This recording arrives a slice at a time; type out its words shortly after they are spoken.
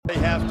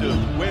have to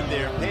win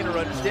there. Painter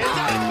understands.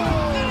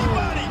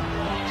 Anybody?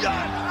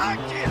 John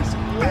Hopkins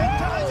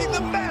baptizing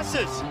the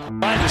masses.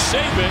 Trying to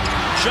save it.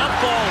 Jump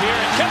ball here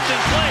and kept in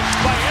play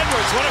by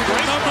Edwards. What a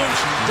great numbers.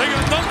 They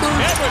got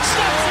numbers. Edwards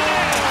snaps it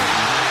in.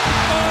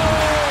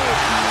 Oh!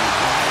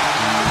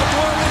 The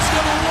boy was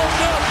going to look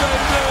up,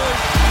 baby.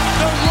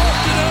 They're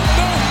looking at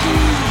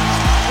Matthews.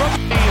 From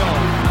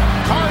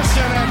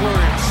Carson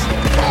Edwards.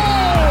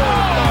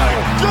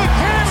 Oh! Good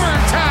hammer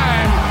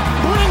time.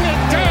 Bring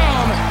it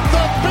down.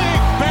 The Big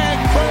Bad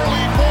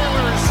Burley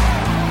Boilers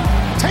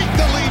take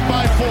the lead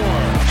by 4.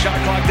 shot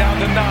clock down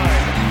to 9.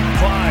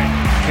 Klein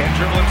can't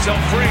dribble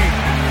himself free.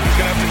 He's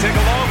going to have to take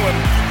a long one.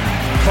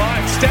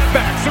 Klein, step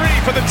back, 3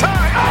 for the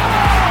tie.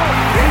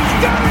 Oh! He's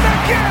done it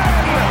again!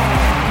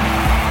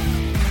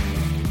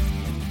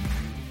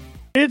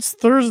 It's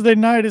Thursday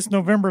night. It's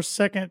November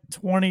 2nd,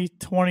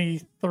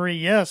 2023.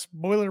 Yes,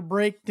 Boiler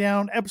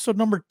Breakdown, episode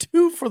number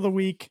 2 for the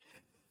week.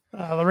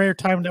 The rare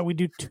time that we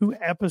do 2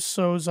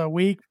 episodes a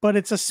week, but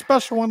it's a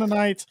special one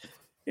tonight.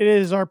 It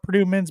is our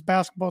Purdue men's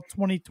basketball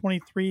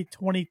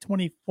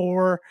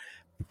 2023-2024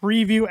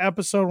 preview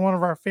episode, one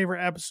of our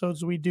favorite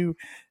episodes we do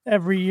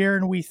every year,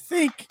 and we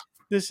think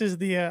this is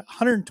the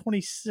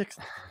 126th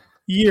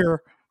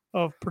year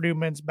of Purdue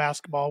men's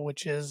basketball,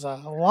 which is a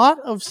lot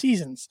of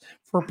seasons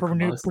for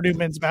Purdue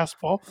men's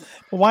basketball.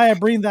 But why I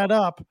bring that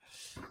up,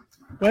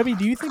 Webby,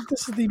 do you think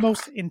this is the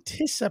most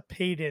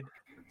anticipated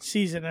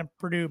season in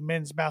Purdue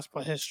men's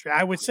basketball history?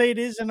 I would say it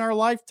is in our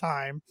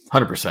lifetime.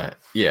 100%.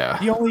 Yeah.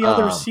 The only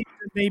other season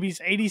maybe is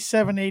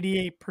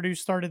 87-88. Purdue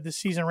started the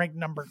season ranked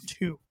number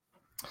 2.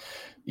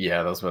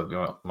 Yeah, that was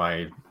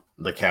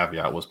the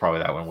caveat was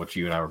probably that one, which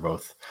you and I were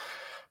both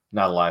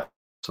not alive.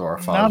 So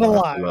our not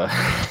alive.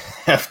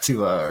 Have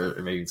to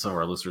or maybe some of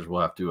our listeners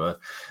will have to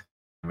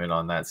come in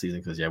on that season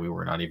because we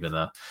were not even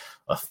a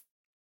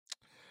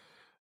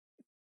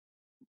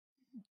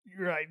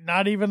You're right,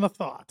 not even a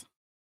thought.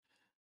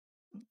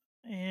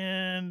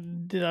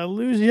 And did I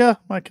lose you?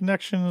 My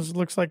connection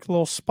looks like a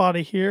little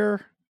spotty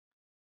here.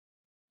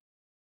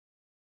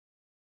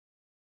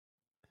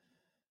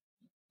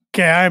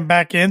 Okay, I'm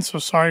back in, so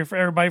sorry for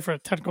everybody for the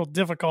technical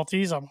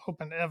difficulties. I'm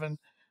hoping Evan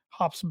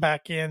hops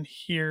back in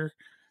here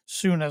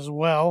soon as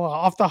well.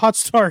 Off the hot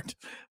start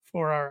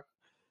for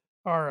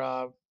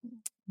our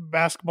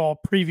basketball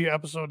preview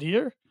episode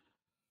here.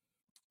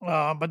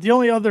 But the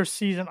only other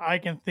season I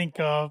can think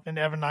of in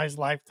Evan and I's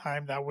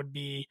lifetime that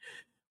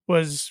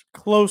was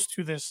close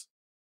to this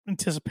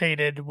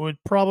anticipated would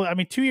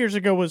probably, 2 years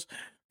ago was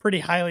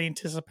pretty highly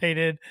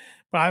anticipated,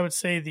 but I would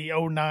say the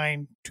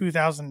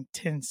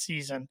 2009-2010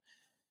 season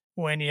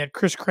when you had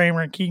Chris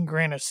Kramer and Keaton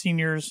Grant as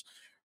seniors,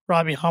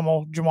 Robbie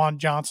Hummel, Juwan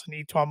Johnson,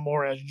 Etuan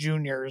Moore as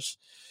juniors.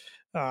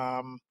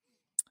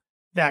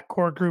 That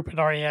core group had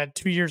already had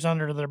 2 years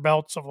under their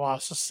belts of a lot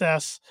of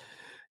success.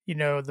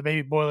 The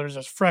baby Boilers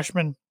as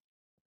freshmen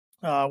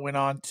went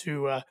on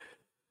to a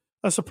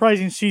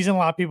surprising season. A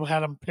lot of people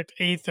had them picked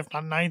 8th, if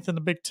not 9th in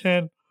the Big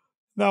Ten.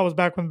 That was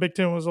back when the Big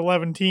Ten was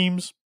 11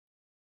 teams.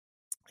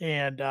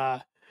 And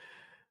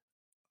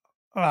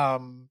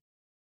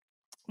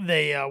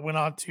they went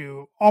on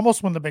to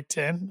almost win the Big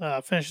Ten,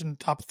 finished in the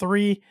top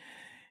 3.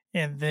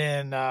 And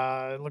then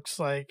it looks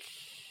like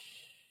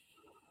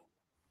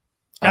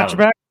got you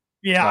back.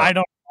 Yeah, I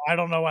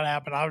don't know what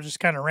happened. I was just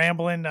kind of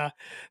rambling,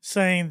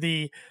 saying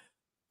the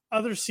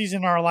other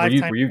season in our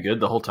lifetime. Were you good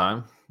the whole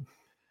time?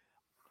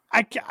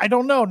 I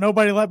don't know.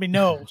 Nobody let me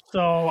know.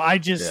 So I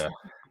just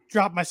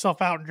dropped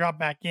myself out and dropped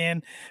back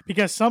in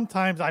because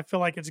sometimes I feel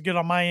like it's good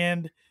on my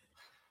end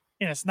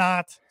and it's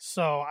not.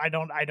 So I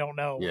don't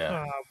know.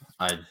 Yeah.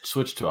 I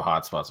switched to a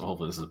hotspot, so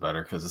hopefully this is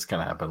better because this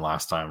kind of happened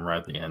last time right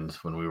at the end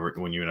when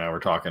you and I were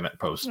talking at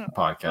post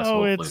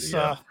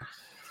podcast.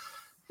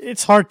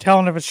 It's hard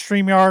telling if it's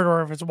StreamYard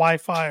or if it's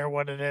Wi-Fi or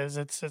what it is.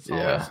 It's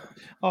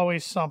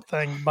always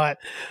something. But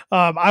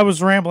I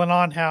was rambling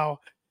on how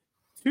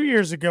 2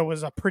 years ago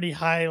was a pretty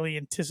highly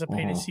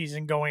anticipated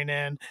season going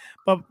in.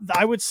 But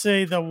I would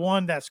say the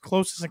one that's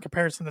closest in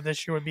comparison to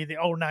this year would be the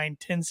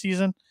 2009-10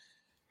 season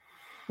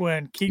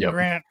when Keaton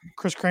Grant,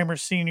 Chris Kramer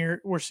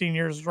were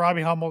seniors,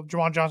 Robbie Hummel,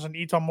 Juwan Johnson,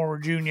 Etuan Moore were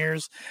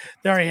juniors.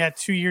 They already had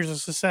 2 years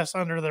of success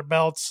under their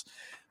belts.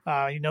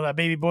 That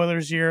baby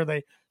Boilers year,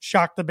 they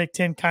shocked the Big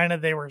Ten kind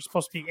of. They were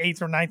supposed to be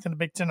 8th or 9th in the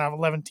Big Ten out of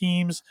 11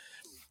 teams.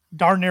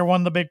 Darn near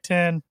won the Big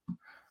Ten.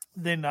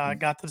 Then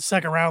got to the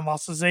second round,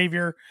 lost to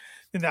Xavier.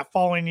 In that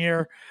following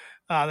year,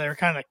 they were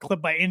kind of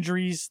clipped by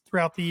injuries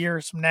throughout the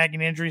year, some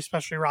nagging injuries,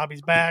 especially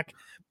Robbie's back.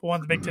 But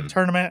won the Big Ten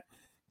tournament,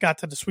 got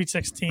to the Sweet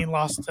 16,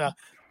 lost to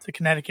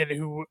Connecticut,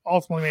 who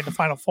ultimately made the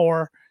Final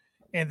Four.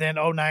 And then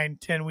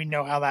 2009-10, we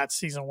know how that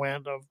season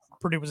went.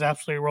 Purdue was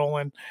absolutely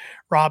rolling.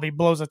 Robbie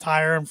blows a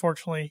tire,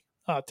 unfortunately,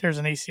 tears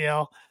an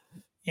ACL.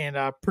 And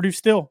Purdue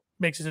still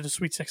makes it to the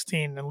Sweet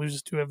 16 and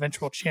loses to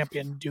eventual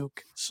champion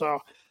Duke. So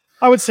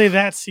I would say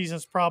that season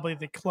is probably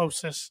the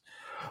closest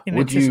in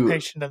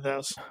anticipation to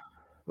this.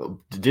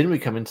 Didn't we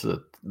come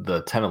into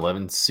the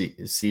 10-11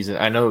 season?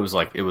 I know it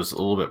was a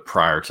little bit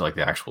prior to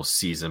the actual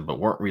season, but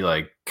weren't we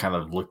kind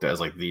of looked at as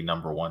the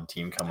number one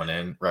team coming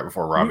in right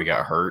before Robbie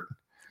got hurt?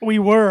 We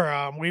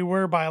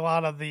were by a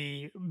lot of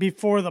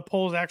before the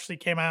polls actually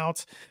came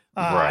out.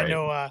 Right. I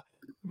know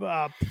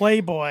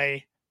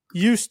Playboy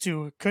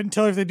couldn't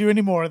tell if they do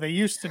anymore. They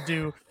used to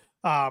do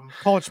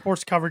college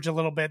sports coverage a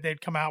little bit.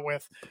 They'd come out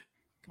with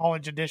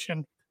College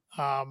Edition.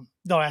 Don't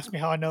ask me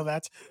how I know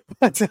that,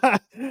 but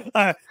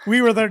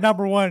we were their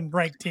number one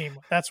ranked team.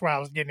 That's where I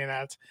was getting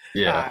at.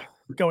 Yeah.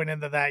 Going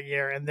into that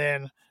year, and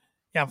then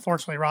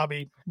unfortunately,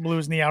 Robbie blew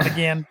his knee out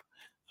again.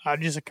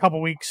 Just a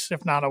couple weeks,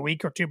 if not a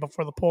week or two,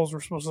 before the polls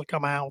were supposed to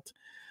come out.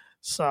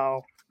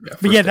 So,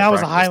 that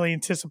was a highly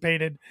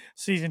anticipated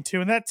season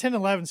too. And that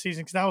 10-11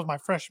 season, because that was my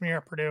freshman year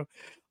at Purdue,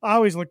 I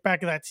always look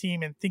back at that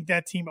team and think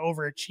that team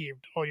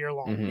overachieved all year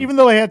long. Mm-hmm. Even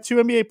though they had 2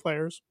 NBA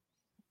players,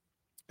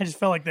 I just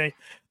felt like they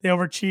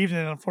overachieved,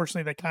 and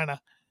unfortunately, they kind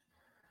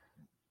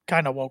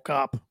of woke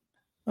up.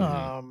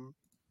 Mm-hmm.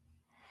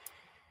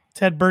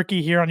 Ted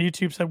Berkey here on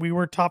YouTube said we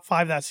were top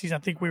 5 that season. I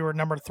think we were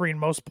number 3 in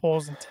most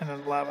polls in 10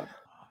 and 11.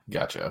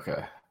 Gotcha.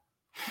 Okay.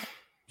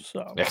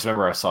 So I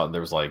remember I saw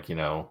there was I don't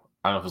know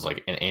if it was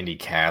an Andy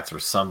Katz or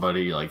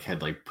somebody had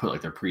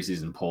put their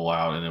preseason poll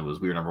out, and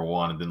we were number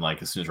 1, and then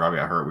as soon as Robbie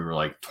got hurt, we were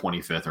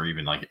 25th or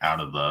even out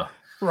of the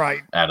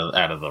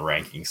out of the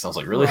rankings. So I was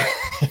like, really?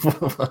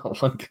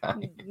 One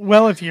guy.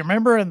 Well, if you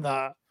remember in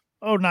the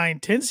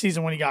 09-10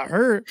 season when he got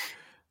hurt,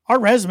 our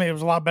resume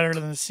was a lot better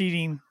than the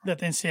seeding that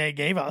the NCAA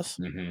gave us.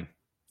 Mm-hmm.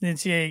 The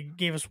NCAA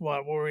gave us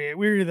what? We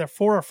were either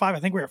 4 or 5. I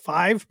think we were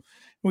 5.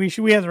 We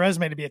had the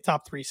resume to be a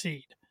top 3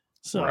 seed.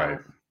 So it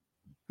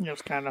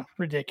was kind of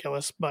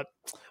ridiculous, but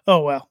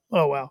oh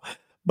well.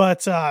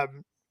 But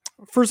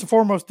first and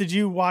foremost, did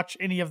you watch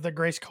any of the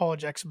Grace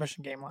College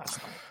exhibition game last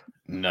night?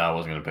 No, I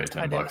wasn't going to pay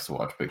 $10 to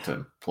watch Big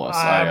Ten Plus.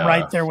 I'm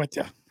right there with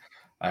you.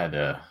 I had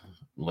a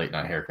late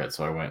night haircut,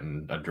 so I went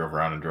and I drove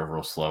around and drove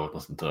real slow and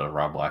listened to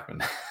Rob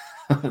Blackman.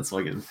 So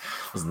I could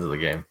listen to the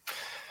game.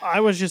 I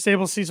was just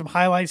able to see some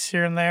highlights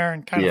here and there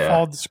and kind of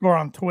followed the score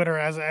on Twitter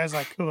as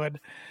I could.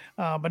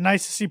 But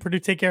nice to see Purdue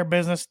take care of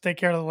business, take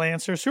care of the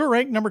Lancers, who are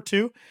ranked number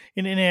 2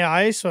 in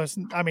NAIA. So,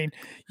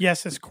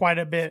 yes, it's quite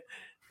a bit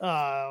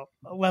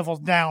levels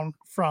down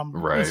from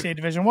NCAA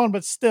Division I,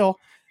 but still,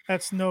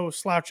 that's no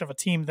slouch of a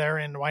team there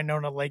in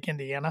Winona Lake,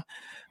 Indiana.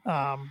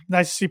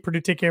 Nice to see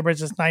Purdue take care of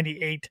business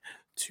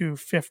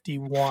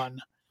 98-51.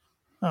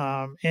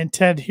 And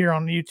Ted here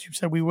on YouTube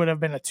said we would have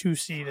been a 2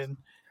 seed in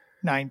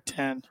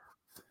 9-10.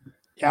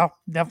 Yeah,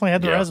 definitely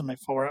had the resume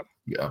for it.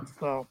 Yeah.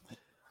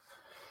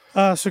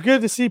 So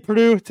good to see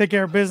Purdue take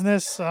care of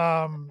business.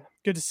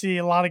 Good to see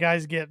a lot of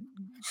guys get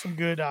some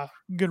good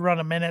run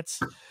of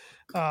minutes.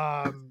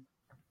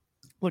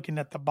 Looking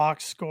at the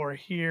box score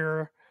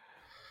here.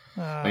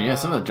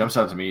 Something that jumps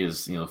out to me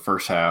is, the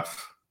first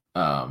half,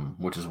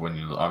 which is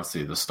when,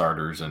 obviously the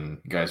starters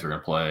and guys are going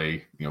to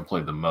play,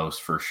 played the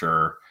most for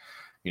sure.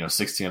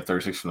 16 of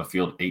 36 from the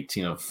field,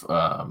 16 of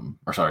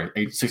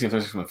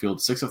 36 from the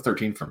field, 6 of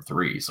 13 from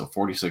 3, so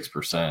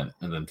 46%,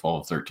 and then 12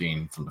 of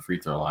 13 from the free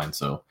throw line.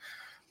 So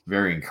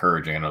very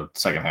encouraging. I know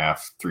second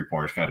half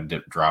 3-pointers kind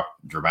of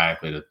dropped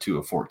dramatically to 2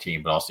 of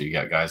 14, but also you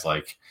got guys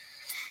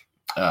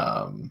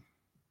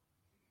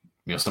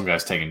some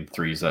guys taking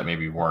threes that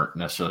maybe weren't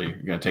necessarily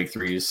going to take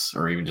threes,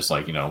 or even just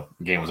the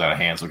game was out of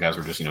hand, so guys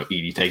were just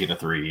Edey taking a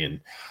 3, and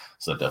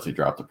so that definitely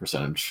dropped the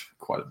percentage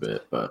quite a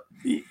bit. But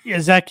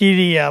Zach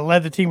Edey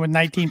led the team with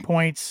 19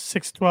 points,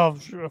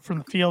 6-12 from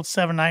the field,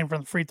 7-9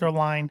 from the free throw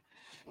line.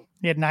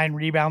 He had 9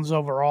 rebounds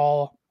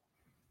overall.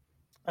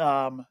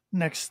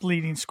 Next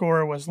leading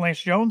scorer was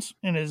Lance Jones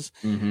in his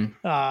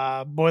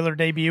Boiler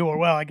debut,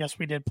 I guess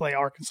we did play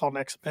Arkansas in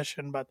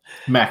exhibition, but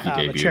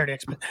Mackey debut.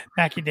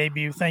 Mackey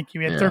debut. Thank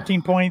you. He had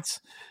 13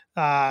 points,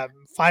 5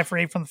 for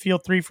 8 from the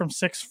field, 3 from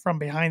 6 from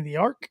behind the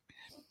arc.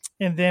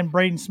 And then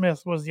Braden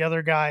Smith was the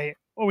other guy.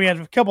 Well, we had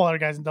a couple other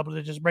guys in double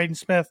digits. Braden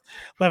Smith,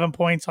 11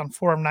 points on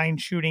 4 of 9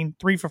 shooting,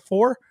 3 for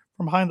 4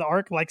 from behind the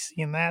arc. Like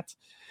seeing that.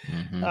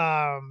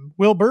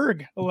 Will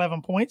Berg,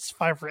 11 points,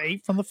 5 for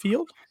 8 from the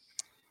field.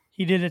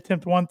 He did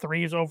attempt 1 3.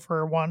 He was 0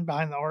 for 1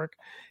 behind the arc.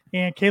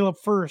 And Caleb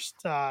First,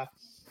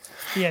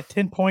 he had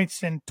 10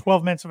 points in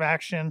 12 minutes of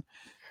action,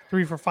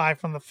 3 for 5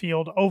 from the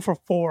field, 0 for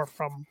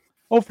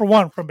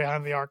 1 from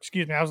behind the arc.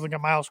 Excuse me. I was looking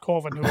at Miles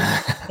Colvin, who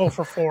was 0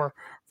 for 4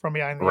 from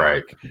behind the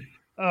arc.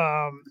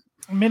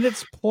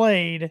 Minutes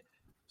played.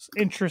 It's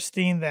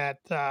interesting that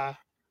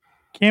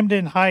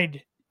Camden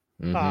Hyde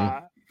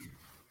it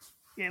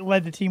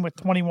led the team with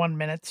 21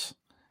 minutes.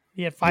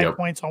 He had 5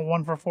 points on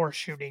 1 for 4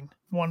 shooting,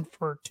 1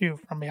 for 2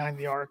 from behind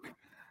the arc.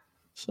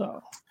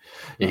 So,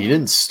 he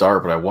didn't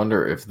start, but I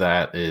wonder if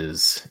that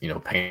is,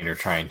 Painter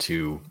trying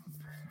to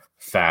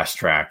fast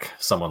track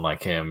someone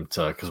like him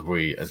because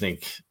I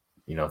think,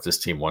 if this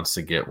team wants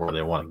to get where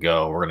they want to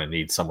go, we're going to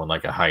need someone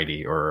like a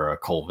Heidi or a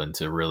Colvin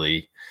to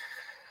really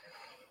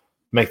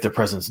make their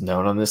presence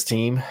known on this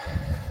team.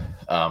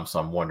 So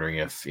I'm wondering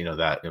if,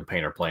 that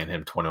Painter playing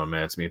him 21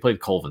 minutes. He played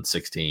Colvin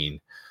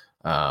 16,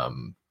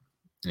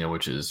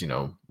 which is,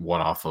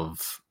 one off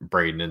of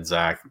Braden and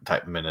Zach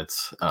type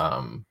minutes.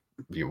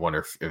 You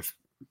wonder if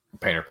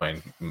Painter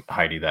playing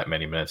Heidi that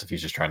many minutes if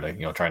he's just trying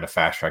to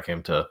fast track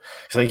him to.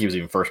 I think he was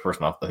even first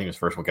person off. I think he was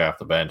first one guy off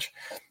the bench,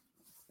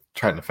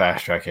 trying to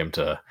fast track him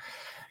to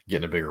get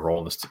in a bigger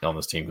role on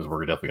this team because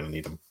we're definitely going to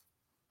need him.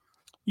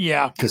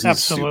 Yeah, because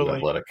he's super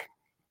athletic.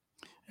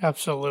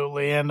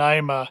 Absolutely, and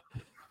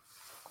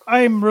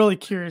I'm really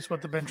curious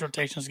what the bench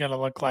rotation is going to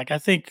look like. I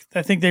think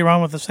they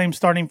run with the same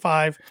starting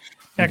five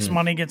next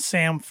Monday against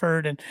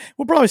Samford, and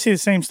we'll probably see the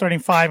same starting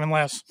five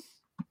unless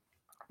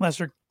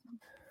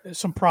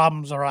some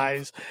problems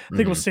arise. I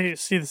think we'll see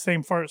the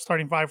same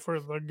starting five for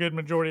the good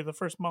majority of the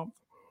first month.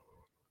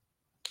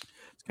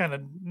 It's kind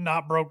of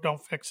not broke,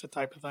 don't fix it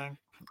type of thing.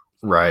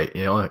 Right.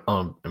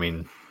 I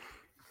mean,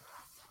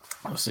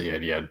 let's see.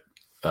 You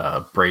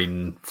had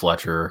Braden,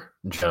 Fletcher,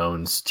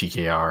 Jones,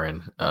 TKR,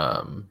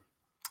 and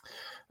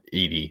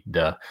Edie.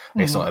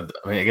 Okay, so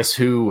I guess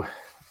who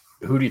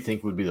do you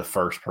think would be the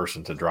first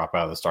person to drop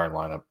out of the starting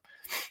lineup?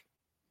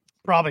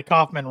 Probably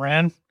Kaufman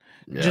Wren.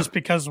 Yeah. Just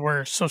because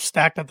we're so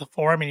stacked at the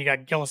four. I mean, you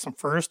got Gillis and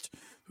First,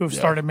 who've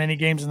started many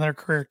games in their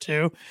career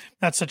too.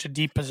 That's such a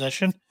deep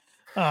position.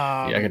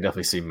 I could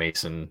definitely see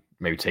Mason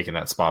maybe taking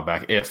that spot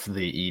back if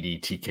the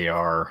ED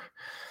TKR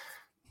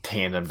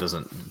tandem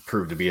doesn't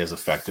prove to be as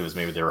effective as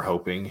maybe they were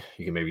hoping.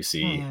 You can maybe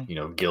see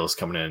Gillis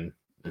coming in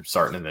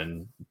starting, and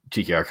then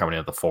TKR coming in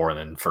at the four, and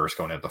then First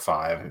going in at the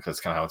five. Because that's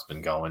kind of how it's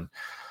been going.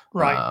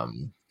 Right.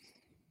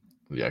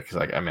 Because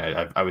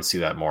I would see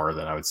that more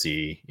than I would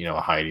see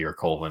a Heidi or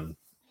Colvin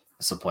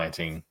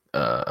supplanting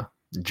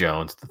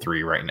Jones the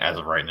three as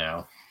of right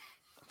now.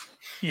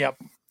 Yep.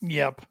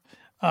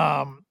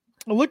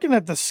 Looking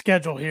at the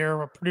schedule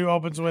here, Purdue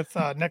opens with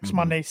next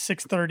Monday,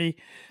 6:30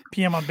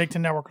 p.m. on Big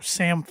Ten Network with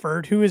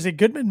Samford, who is a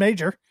good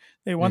mid-major.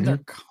 They won their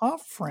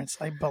conference,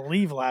 I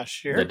believe,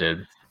 last year. They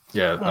did.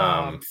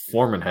 Yeah.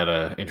 Foreman had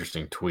an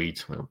interesting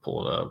tweet. We'll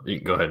pull it up. You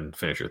can go ahead and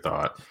finish your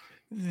thought.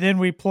 Then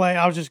we play,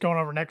 I was just going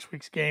over next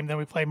week's game. Then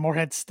we play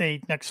Morehead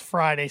State next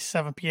Friday,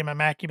 7 p.m. at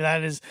Mackey. But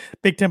that is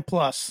Big Ten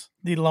Plus,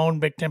 the lone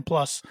Big Ten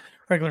Plus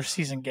regular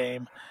season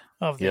game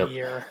of the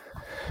year.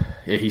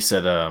 Yeah, he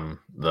said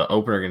the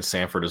opener against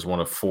Samford is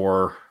one of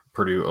four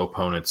Purdue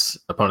opponents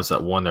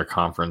that won their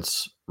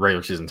conference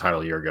regular season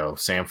title a year ago.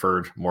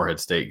 Samford,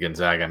 Morehead State,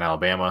 Gonzaga, and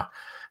Alabama.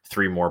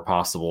 Three more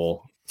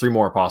possible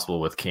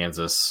with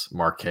Kansas,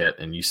 Marquette,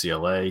 and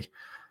UCLA.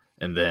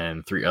 And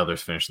then three others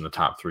finished in the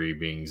top three,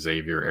 being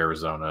Xavier,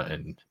 Arizona,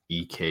 and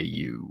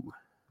EKU.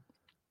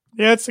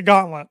 Yeah, it's a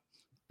gauntlet.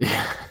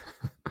 Yeah.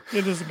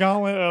 It is a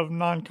gauntlet of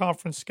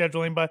non-conference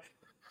scheduling, but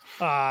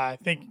I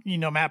think,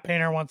 Matt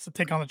Painter wants to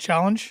take on the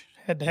challenge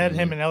head-to-head,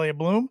 him and Elliot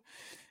Bloom,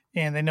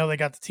 and they know they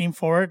got the team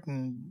for it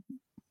and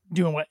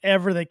doing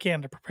whatever they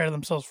can to prepare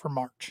themselves for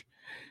March.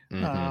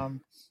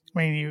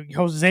 You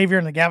host Xavier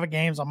in the Gavitt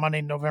games on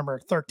Monday, November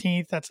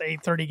 13th. That's an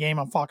 8:30 game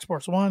on Fox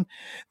Sports 1.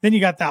 Then you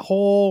got that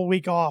whole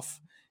week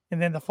off.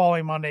 And then the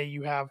following Monday,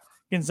 you have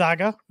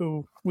Gonzaga,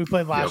 who we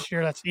played last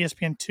year. That's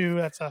ESPN 2.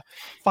 That's a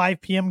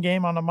 5 p.m.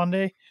 game on a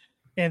Monday.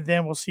 And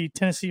then we'll see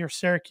Tennessee or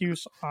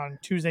Syracuse on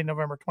Tuesday,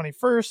 November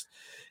 21st.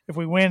 If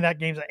we win, that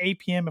game's at 8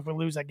 p.m. If we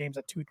lose, that game's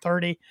at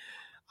 2:30.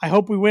 I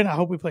hope we win. I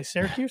hope we play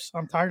Syracuse.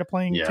 I'm tired of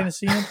playing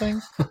Tennessee and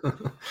things.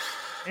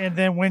 And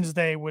then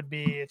Wednesday would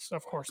be, it's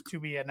of course to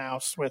be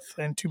announced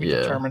and to be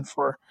determined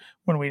for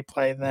when we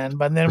play then.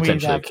 But then we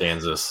have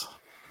Kansas.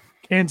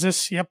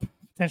 Yep,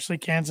 potentially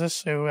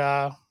Kansas. Who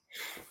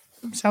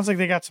sounds like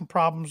they got some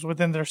problems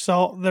within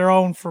their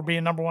own for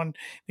being number one in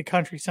the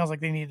country. Sounds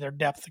like they need their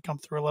depth to come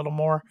through a little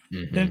more.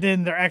 And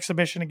then their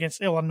exhibition against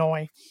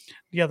Illinois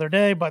the other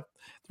day, but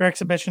their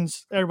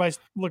exhibitions, everybody's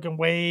looking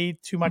way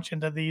too much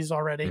into these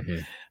already.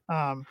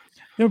 Then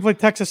we play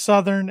Texas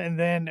Southern, and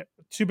then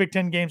two Big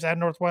Ten games at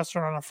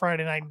Northwestern on a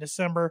Friday night in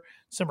December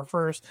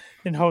 1st.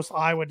 Then host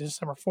Iowa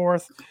December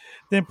 4th.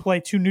 Then play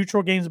two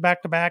neutral games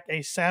back-to-back,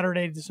 a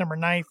Saturday, December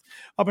 9th,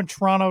 up in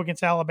Toronto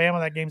against Alabama.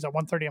 That game's at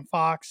 1:30 on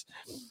Fox.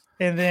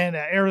 And then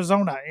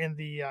Arizona in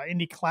the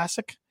Indy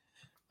Classic.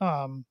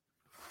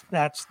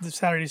 That's the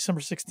Saturday,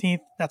 December 16th.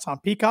 That's on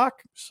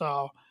Peacock.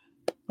 So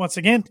once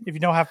again, if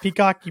you don't have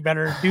Peacock, you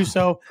better do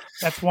so.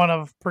 That's one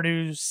of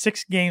Purdue's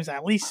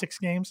at least six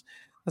games.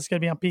 That's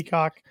going to be on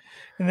Peacock.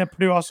 And then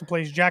Purdue also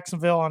plays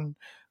Jacksonville on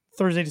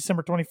Thursday,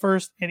 December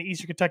 21st, and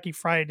Eastern Kentucky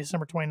Friday,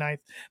 December 29th,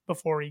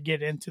 before we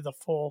get into the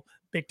full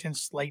Big Ten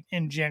slate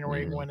in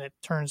January when it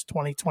turns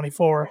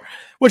 2024,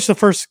 which the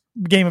first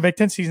game of Big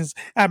Ten season is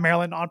at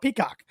Maryland on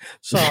Peacock.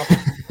 So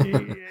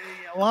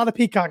a lot of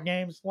Peacock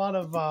games, a lot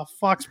of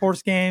Fox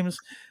Sports games,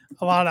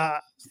 a lot of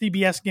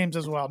CBS games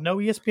as well. No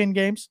ESPN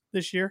games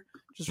this year.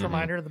 Just a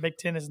reminder, the Big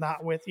Ten is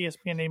not with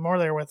ESPN anymore.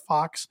 They're with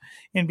Fox,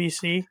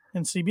 NBC,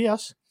 and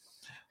CBS.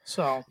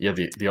 So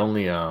the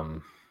only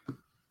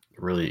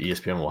really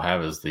ESPN will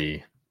have is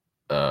the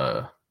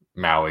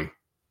Maui.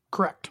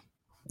 Correct.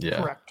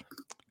 Yeah.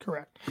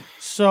 Correct.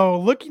 So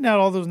looking at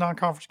all those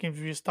non-conference games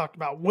we just talked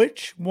about,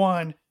 which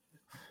one?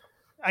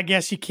 I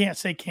guess you can't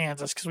say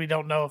Kansas because we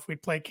don't know if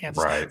we'd play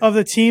Kansas. Right. Of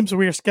the teams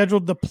we are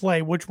scheduled to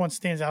play, which one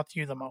stands out to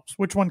you the most?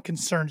 Which one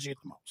concerns you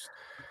the most?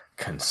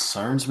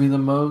 Concerns me the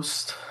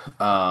most?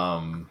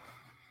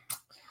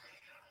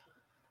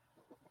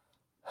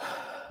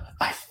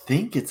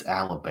 think it's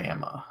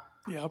Alabama.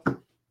 Yep.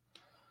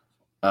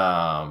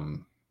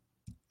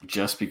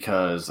 Just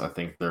because I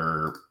think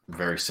they're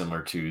very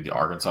similar to the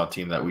Arkansas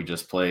team that we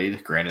just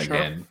played. Granted,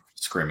 again,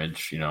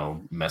 scrimmage,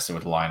 messing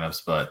with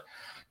lineups, but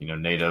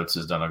Nate Oates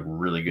has done a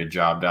really good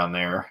job down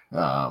there,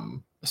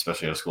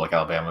 especially at a school like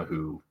Alabama,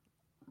 who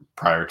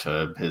prior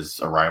to his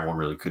arrival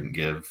really couldn't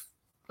give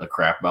a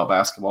crap about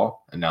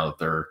basketball. And now that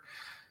they're,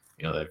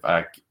 he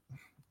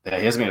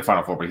hasn't made a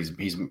Final Four, but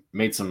he's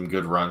made some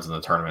good runs in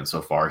the tournament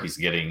so far. He's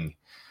getting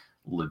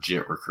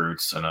legit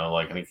recruits.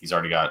 I think he's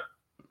already got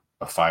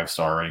a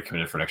 5-star already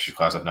committed for next year's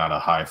class, if not a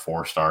high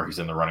 4-star. He's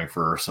in the running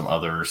for some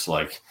others.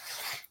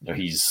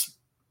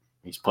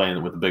 He's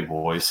playing with the big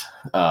boys.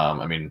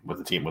 With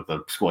the team, with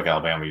the school like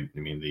Alabama,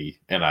 the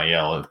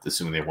NIL,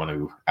 assuming they want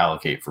to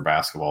allocate for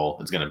basketball,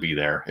 it's going to be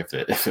there if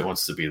it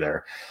wants to be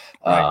there.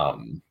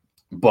 Right.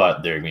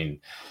 But there,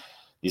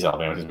 these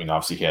Alabama teams,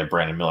 obviously he had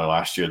Brandon Miller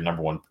last year, the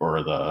number 1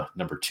 or the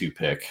number 2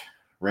 pick,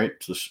 right?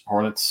 So the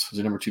Hornets was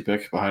the number 2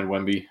 pick behind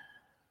Wemby.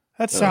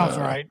 That sounds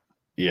right.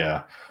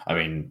 Yeah.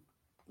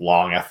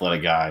 Long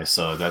athletic guy.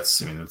 So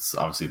that's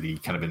obviously the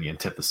kind of been the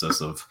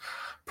antithesis of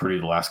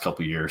Purdue the last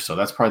couple of years. So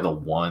that's probably the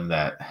one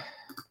that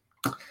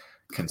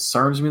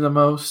concerns me the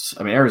most.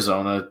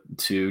 Arizona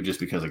too, just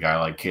because a guy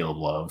like Caleb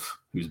Love,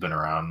 who's been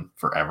around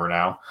forever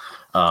now.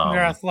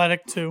 They're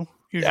athletic too.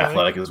 Usually.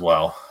 Athletic as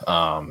well.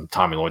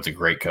 Tommy Lloyd's a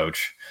great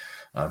coach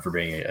for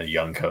being a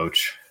young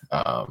coach.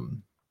 But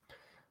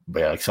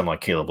yeah, someone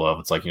like Caleb Love,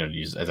 it's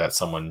is that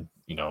someone,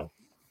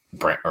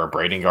 or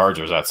Braden guards,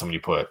 or is that somebody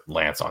you put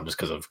Lance on just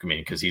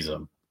because he's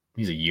a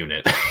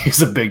unit.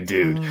 He's a big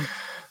dude.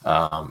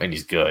 And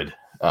he's good.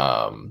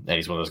 And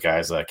he's one of those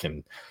guys that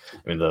can,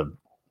 the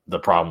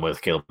problem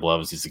with Caleb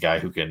Love is he's the guy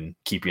who can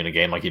keep you in a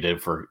game like he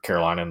did for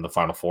Carolina in the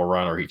Final Four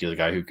run, or he's the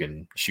guy who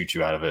can shoot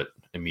you out of it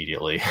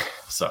immediately.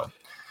 So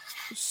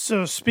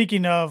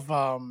speaking of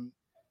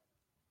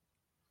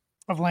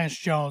Lance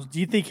Jones, do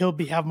you think he'll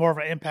have more of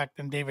an impact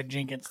than David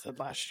Jenkins did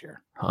last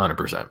year?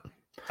 100%.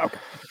 Okay.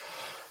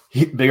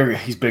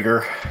 He's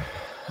bigger.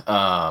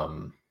 I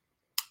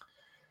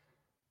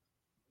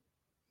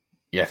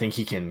think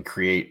he can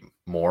create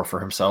more for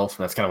himself.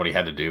 That's kind of what he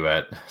had to do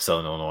at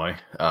Southern Illinois.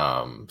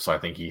 So I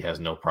think he has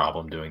no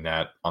problem doing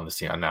that on the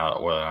team.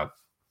 Now, whether or not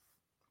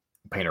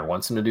Painter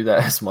wants him to do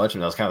that as much, that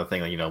was kind of the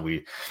thing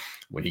that,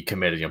 when he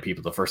committed,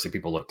 the first thing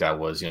people looked at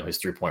was, his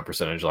 3-point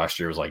percentage last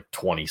year was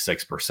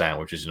 26%,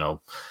 which is,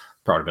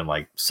 probably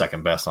been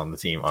second best on the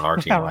team, on our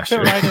team last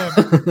year.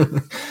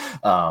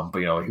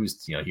 But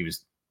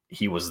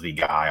he was the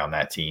guy on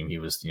that team. He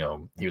was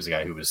the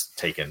guy who was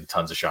taking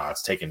tons of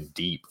shots, taking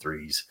deep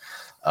threes.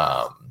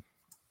 But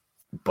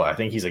I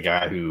think he's a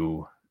guy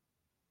who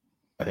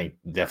I think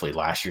definitely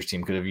last year's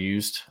team could have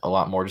used a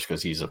lot more, just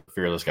because he's a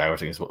fearless guy, which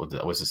I think is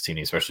what was his team.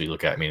 Especially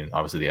look at,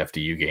 obviously the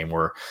FDU game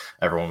where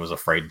everyone was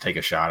afraid to take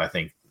a shot. I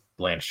think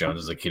Lance Jones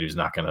is a kid who's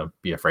not going to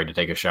be afraid to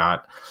take a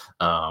shot.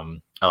 I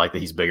like that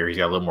he's bigger. He's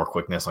got a little more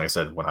quickness. Like I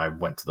said, when I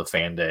went to the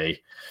fan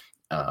day,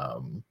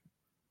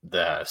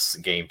 the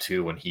game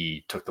 2, when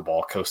he took the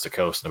ball coast to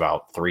coast in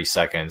about 3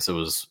 seconds, it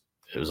was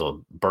a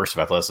burst of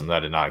athleticism that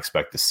I did not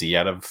expect to see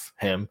out of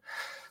him.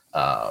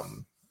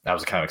 I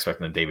was kind of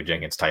expecting the David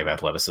Jenkins type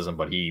athleticism,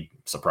 but he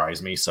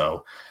surprised me.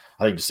 So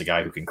I think just a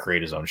guy who can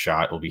create his own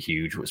shot will be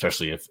huge,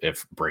 especially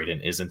if Braden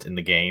isn't in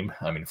the game.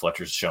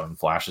 Fletcher's shown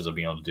flashes of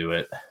being able to do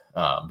it,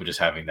 but just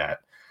having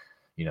that,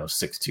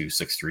 6'2",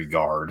 6'3"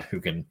 guard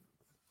who can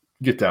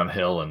get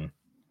downhill. And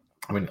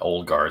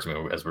old guards,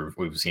 as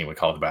we've seen with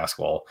college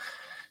basketball,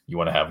 you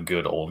want to have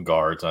good old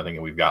guards. I think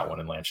we've got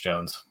one in Lance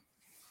Jones.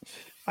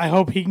 I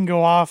hope he can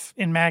go off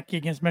in Mackey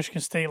against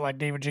Michigan State like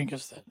David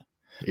Jenkins did.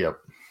 Yep.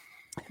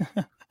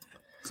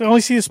 So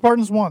only see the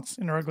Spartans once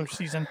in the regular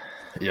season.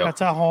 Yep.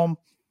 That's at home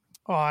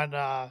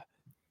on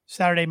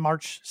Saturday,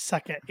 March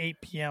 2nd, 8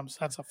 p.m. So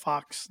that's a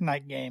Fox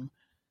night game,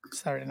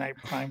 Saturday night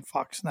prime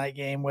Fox night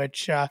game,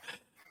 which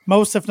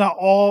most, if not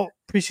all,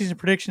 preseason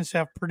predictions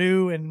have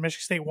Purdue and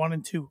Michigan State 1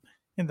 and 2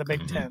 in the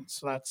Big Ten.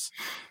 So that's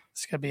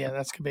gonna be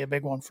a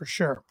big one for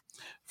sure.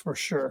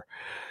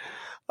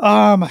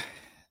 How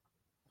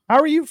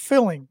are you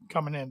feeling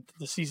coming into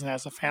the season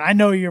as a fan? I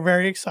know you're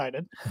very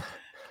excited.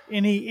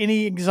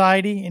 Any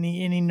anxiety,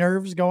 any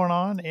nerves going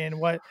on?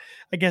 And what,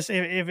 I guess,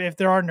 if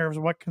there are nerves,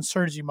 what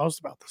concerns you most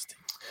about this team?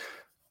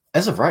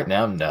 As of right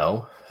now,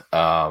 no.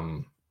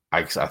 I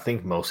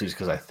think mostly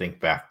because I think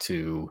back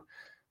to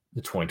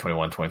the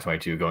 2021,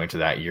 2022, going to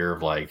that year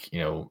of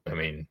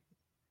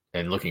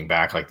and looking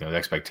back, the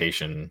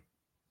expectation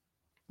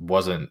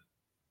wasn't.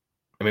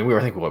 We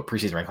were thinking what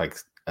preseason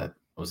ranked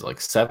was it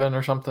 7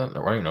 or something? I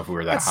don't even know if we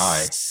were that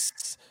high.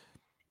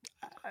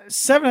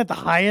 7 at the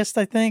highest,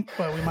 I think,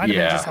 but we might have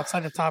been just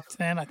outside the top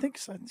 10. I think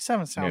 7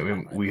 sounds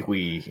right.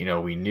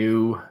 We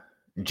knew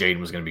Jaden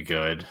was going to be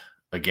good.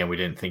 Again, we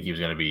didn't think he was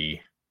going to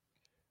be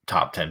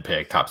top 10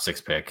 pick, top 6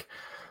 pick.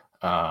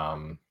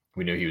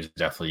 We knew he was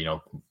definitely,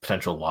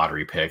 potential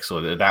lottery pick.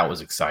 So that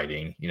was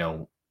exciting.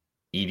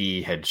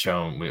 Edey had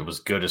shown it was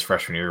good his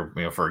freshman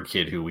year, for a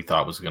kid who we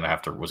thought was going to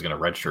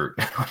redshirt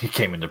when he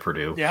came into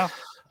Purdue. Yeah.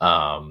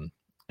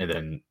 And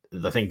then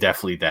I think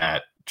definitely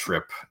that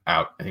trip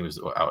out, I think it was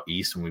out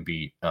east when we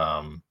beat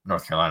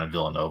North Carolina,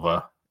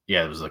 Villanova.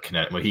 Yeah, it was a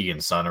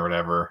Mohegan Sun or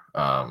whatever.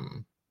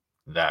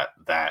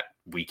 That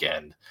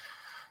weekend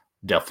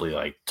definitely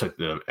like took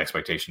the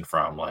expectation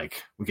from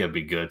like we gotta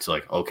be good to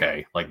like,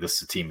 okay, like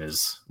this team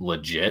is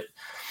legit.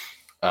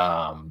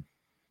 And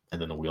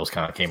then the wheels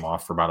kind of came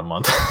off for about a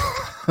month.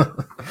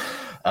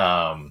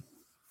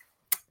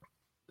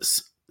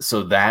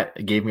 So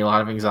that gave me a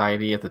lot of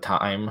anxiety at the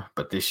time,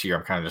 but this year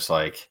I'm kind of just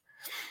like,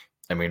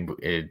 I mean,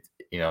 it,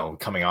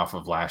 coming off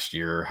of last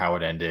year, how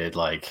it ended,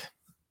 like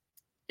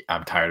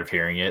I'm tired of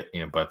hearing it,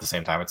 but at the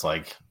same time, it's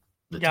like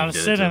the team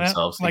did it to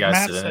themselves. Like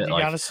Matt said, you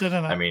got to sit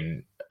in it. I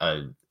mean,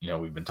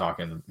 we've been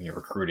talking,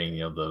 recruiting,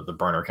 the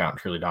burner account,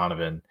 Truly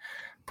Donovan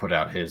put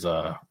out his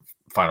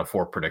Final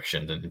Four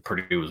predictions, and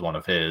Purdue was one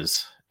of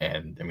his.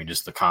 And I mean,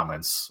 just the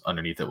comments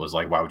underneath it was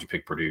like, why would you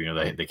pick Purdue?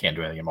 They can't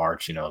do anything in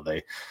March.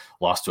 They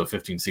lost to a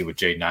 15 seed with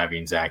Jaden Ivey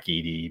and Zach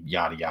Edey,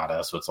 yada,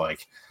 yada. So it's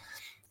like,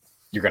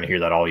 you're going to hear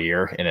that all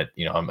year. And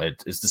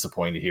it's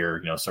disappointing to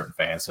hear, certain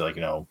fans say like,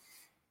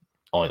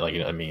 only like,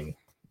 I mean,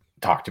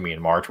 talk to me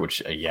in March,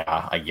 which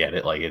yeah, I get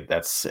it. Like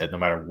that's no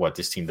matter what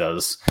this team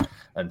does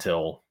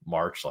until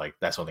March, like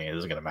that's one thing that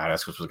isn't going to matter.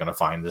 That's what's going to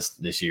find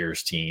this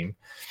year's team.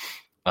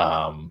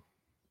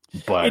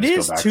 But it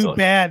is too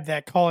bad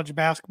that college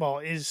basketball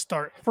is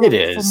for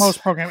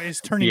most programs is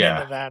turning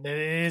into that. It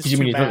is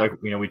too bad.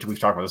 Like we've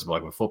talked about this, but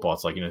like with football,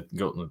 it's like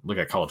go look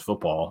at college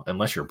football.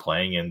 Unless you're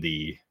playing in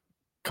the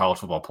college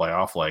football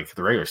playoff, like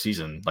the regular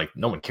season, like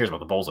no one cares about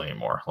the bowls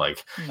anymore.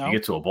 Like you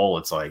get to a bowl,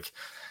 it's like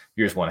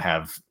you just want to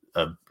have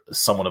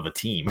somewhat of a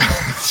team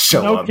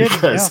show up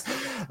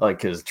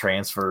because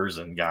transfers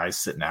and guys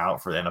sitting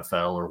out for the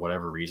NFL or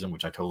whatever reason,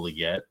 which I totally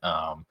get.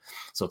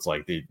 So it's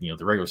like the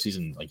regular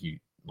season,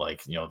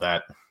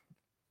 that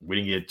we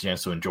didn't get a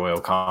chance to enjoy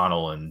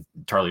O'Connell and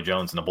Charlie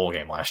Jones in the bowl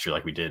game last year,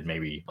 like we did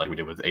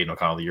with Aiden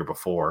O'Connell the year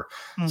before.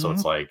 Mm-hmm. So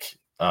it's like,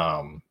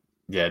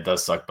 it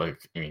does suck. But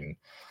I mean,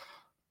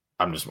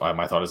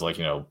 my thought is like,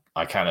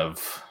 I kind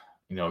of,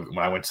 when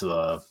I went to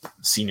the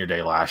senior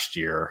day last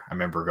year, I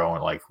remember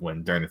going like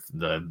when during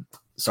the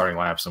starting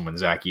lineups and when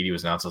Zach Edey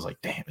was announced, I was like,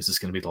 damn, is this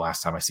going to be the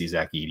last time I see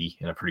Zach Edey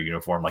in a Purdue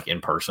uniform, like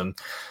in person?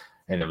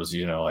 And it was,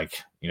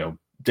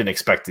 didn't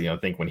expect to,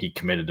 think when he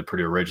committed to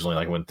Purdue originally,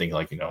 like wouldn't think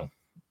like,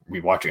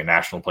 we watching a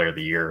national player of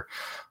the year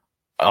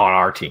on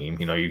our team,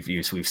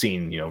 we've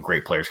seen,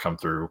 great players come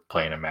through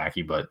playing in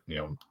Mackey, but,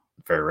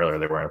 very rarely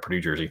they wearing a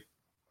Purdue jersey.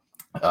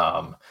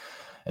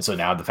 And so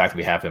now the fact that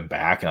we have him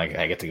back and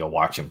I get to go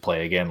watch him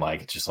play again,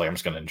 like, it's just like, I'm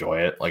just going to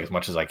enjoy it like as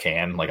much as I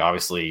can. Like,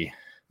 obviously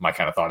my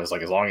kind of thought is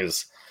like, as long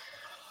as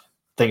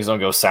things don't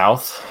go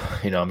south,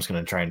 I'm just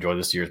going to try and enjoy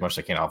this year as much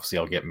as I can. Obviously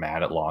I'll get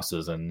mad at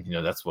losses. And,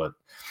 that's what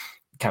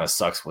kind of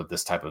sucks with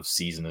this type of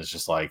season is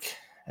just like,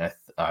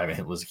 I mean,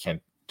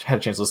 had a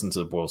chance to listen to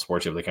the Boyle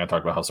Sports Show. They kind of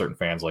talked about how certain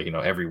fans, like,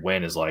 every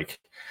win is like,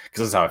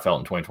 because this is how I felt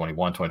in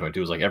 2021,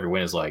 2022 is like every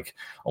win is like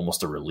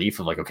almost a relief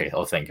of like, okay,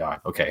 oh, thank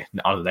God. Okay.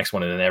 On to the next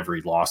one. And then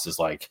every loss is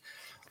like,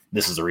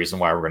 this is the reason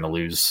why we're going to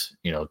lose,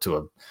 to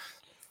a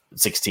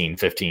 16,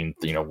 15,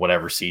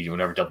 whatever seed,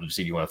 whatever double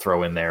seed you want to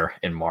throw in there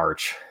in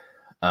March.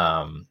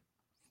 And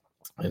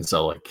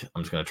so like,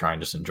 I'm just going to try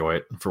and just enjoy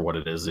it for what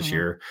it is this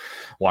year.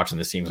 Watching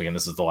this teams again,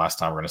 this is the last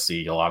time we're going to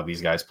see a lot of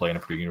these guys play in a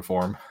Purdue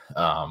uniform.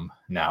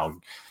 Now,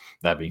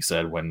 that being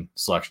said, when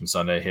Selection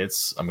Sunday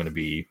hits, I'm going to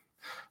be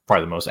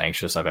probably the most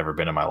anxious I've ever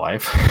been in my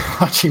life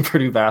watching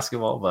Purdue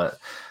basketball. But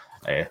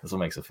hey, that's what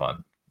makes it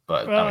fun.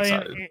 But I'm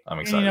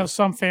excited. And,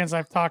 some fans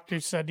I've talked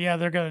to said, yeah,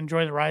 they're going to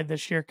enjoy the ride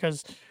this year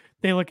because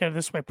they look at it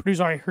this way. Purdue's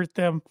already hurt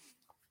them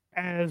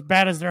as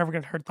bad as they're ever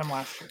going to hurt them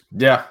last year.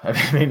 Yeah.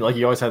 I mean, like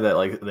you always have that,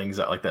 like things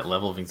that like that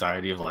level of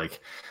anxiety of like,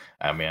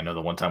 I mean, I know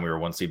the one time we were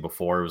one seed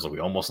before, it was like we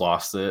almost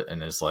lost it.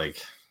 And it's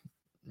like,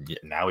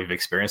 now we've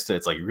experienced it.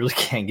 It's like you really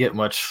can't get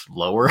much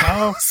lower.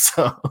 No.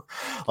 So,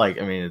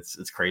 like, I mean,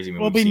 it's crazy. I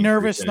mean, we'll be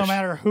nervous no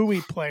matter who we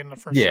play in the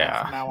first.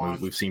 Yeah, from now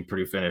on. We've seen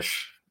Purdue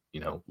finish,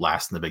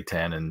 last in the Big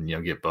Ten,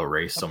 and get boat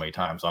raced so many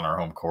times on our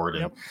home court,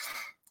 and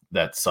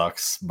that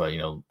sucks. But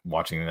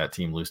watching that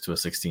team lose to a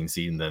 16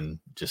 seed, and then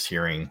just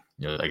hearing,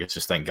 I guess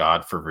just thank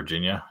God for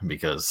Virginia,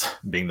 because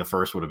being the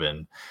first would have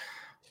been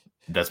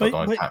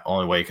the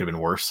only way it could have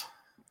been worse.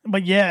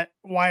 But yet,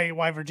 why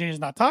Virginia's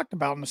not talked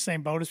about in the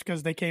same boat is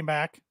because they came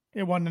back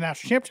and won the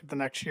national championship the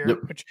next year,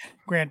 which,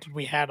 granted,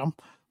 we had them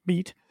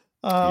beat.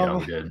 Yeah,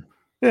 we did.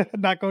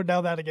 Not go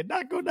down that again.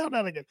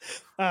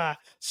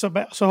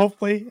 So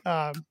hopefully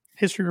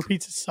history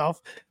repeats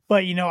itself.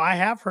 But, I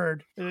have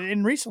heard,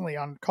 and recently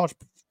on college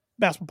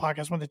basketball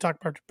podcasts, when they talk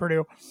about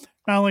Purdue,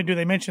 not only do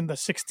they mention the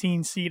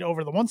 16 seed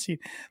over the 1 seed,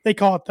 they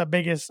call it the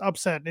biggest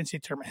upset in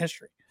NCAA tournament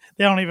history.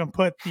 They don't even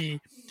put the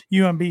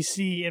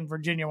UMBC and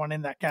Virginia one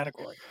in that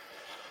category.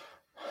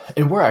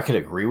 And where I could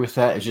agree with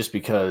that is just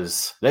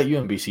because that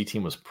UMBC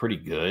team was pretty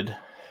good,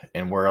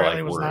 and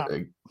fairly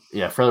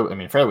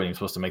wasn't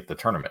supposed to make the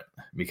tournament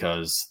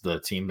because the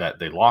team that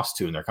they lost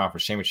to in their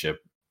conference championship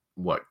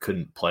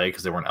couldn't play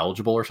because they weren't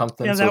eligible or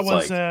something. Yeah, that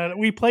was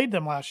we played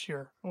them last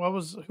year. Who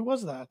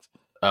was that?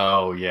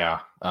 Oh yeah,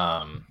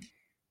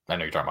 I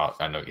know you're talking about.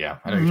 I know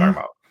you're talking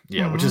about.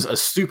 Yeah, which is a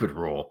stupid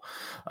rule.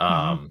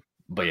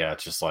 But yeah,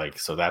 it's just like,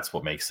 so that's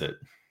what makes it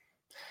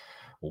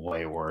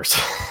way worse.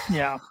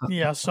 Yeah.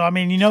 So, I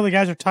mean, the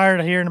guys are tired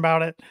of hearing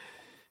about it,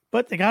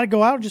 but they got to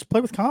go out and just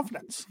play with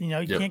confidence. You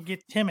can't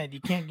get timid.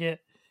 You can't get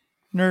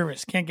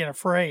nervous. Can't get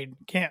afraid.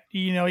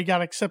 You got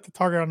to accept the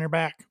target on your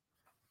back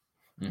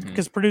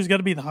because Purdue's got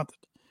to be the hunted.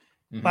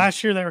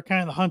 Last year, they were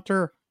kind of the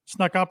hunter,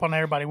 snuck up on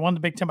everybody, won the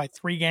Big Ten by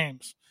 3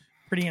 games.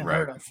 Pretty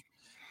unheard of.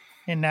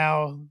 And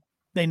now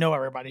they know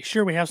everybody.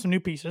 Sure, we have some new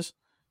pieces.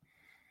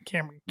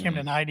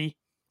 Camden Heide,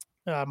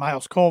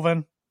 Miles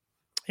Colvin,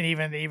 and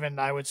even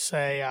I would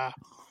say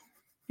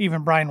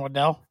even Brian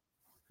Waddell.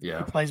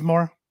 Yeah, he plays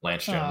more.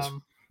 Lance Jones.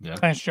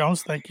 Lance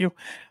Jones. Thank you.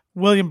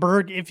 William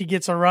Berg, if he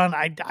gets a run,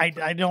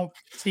 I don't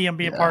see him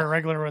be a part of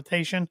regular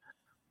rotation,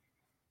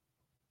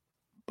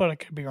 but I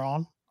could be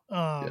wrong.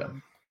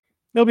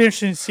 It'll be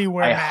interesting to see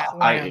where Matt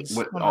lands.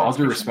 With all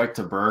due respect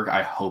to Berg,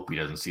 I hope he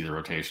doesn't see the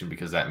rotation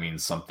because that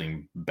means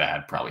something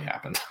bad probably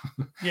happened.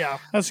 Yeah,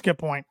 that's a good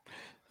point.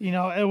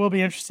 It will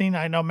be interesting.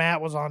 I know Matt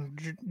was on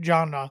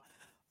John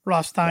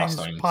Rothstein's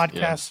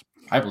podcast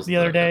the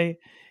other day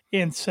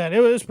and said it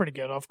was pretty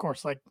good. Of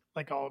course, like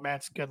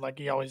Matt's good, like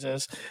he always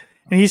is.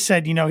 And he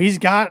said, he's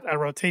got a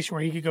rotation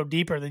where he could go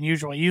deeper than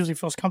usual. He usually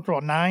feels comfortable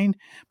at 9,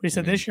 but he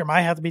said this year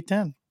might have to be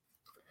 10.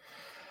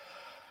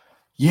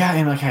 Yeah,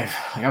 and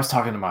I was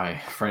talking to my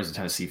friend who's a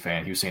Tennessee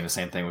fan. He was saying the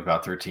same thing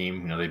about their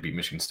team. They beat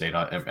Michigan State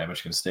at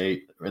Michigan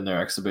State in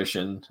their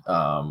exhibition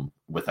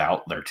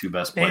without their 2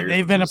 best players.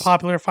 They've been a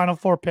popular Final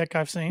Four pick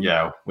I've seen.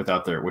 Yeah,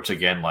 without which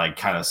again,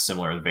 kind of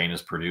similar in the vein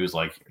as Purdue's,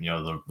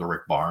 the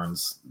Rick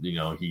Barnes.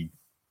 He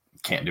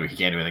can't do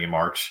anything in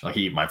March.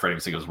 My friend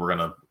even goes, we're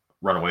gonna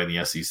run away in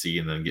the SEC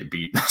and then get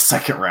beat in the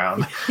second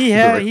round. He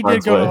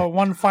did go to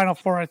 1 Final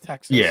Four at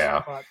Texas.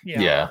 But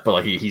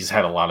he's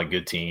had a lot of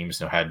good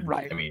teams. You had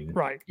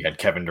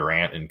Kevin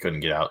Durant and couldn't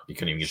get out. He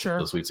couldn't even get to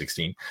the Sweet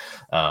 16.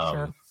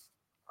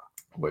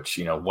 Which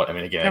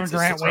again, Kevin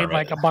Durant weighed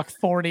like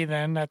 $140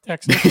 then at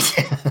Texas,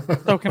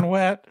 soaking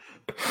wet.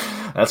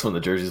 That's when the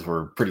jerseys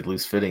were pretty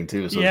loose fitting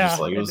too. So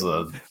it was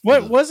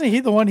wasn't he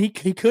the one he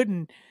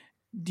could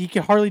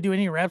hardly do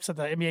any reps at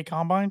the NBA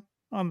Combine?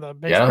 On the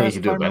bench press. He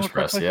could do a bench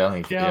press. He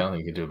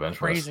could do a bench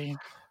press. Crazy.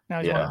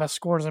 Now he's one of the best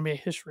scorers in NBA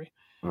history.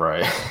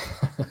 Right.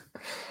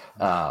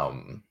 They're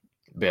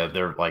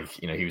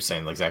he was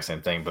saying the exact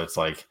same thing, but it's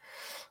I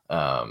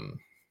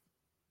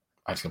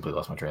just completely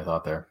lost my train of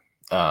thought there.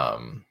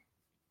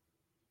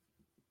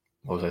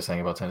 What was I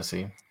saying about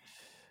Tennessee?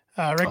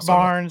 Rick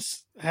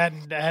Barnes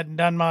hadn't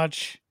done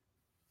much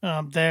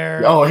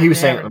there. Oh, he was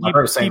saying, my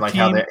brother was saying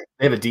how they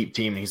have a deep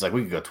team, and he's like,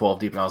 we could go 12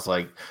 deep, and I was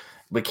like,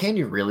 but can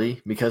you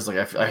really? Because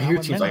I hear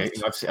teams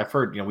I've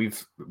heard,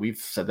 we've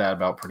said that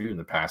about Purdue in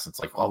the past. It's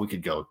like, we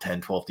could go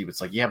 10, 12 deep. It's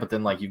like, yeah, but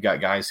then you've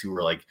got guys who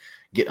were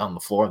getting on the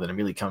floor, then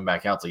immediately coming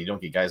back out. So you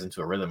don't get guys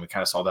into a rhythm. We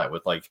kind of saw that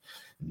with Brandon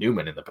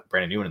Newman in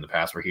the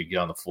past, where he'd get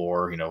on the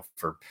floor,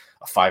 for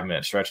a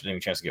 5-minute stretch, didn't even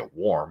a chance to get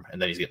warm,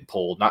 and then he's getting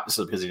pulled, not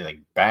necessarily because of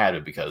anything bad,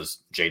 but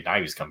because Jaden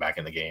Ivey's come back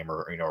in the game,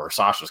 or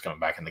Sasha's coming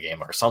back in the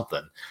game, or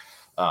something.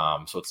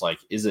 So it's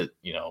is it,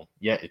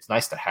 it's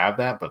nice to have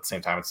that, but at the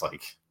same time, it's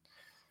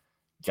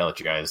you gotta let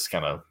you guys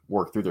kind of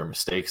work through their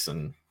mistakes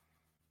and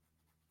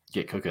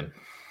get cooking.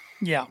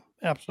 Yeah,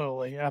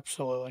 absolutely.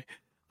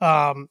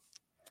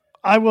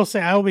 I will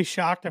say I will be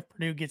shocked if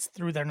Purdue gets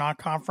through their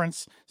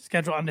non-conference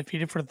schedule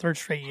undefeated for the 3rd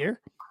straight year.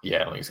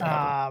 Yeah, I think it's gonna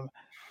happen.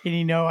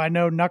 And I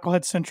know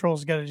Knucklehead Central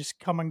is gonna just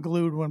come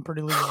unglued when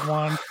Purdue loses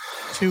 1,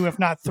 2, if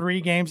not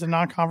 3 games in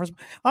non-conference.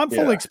 I'm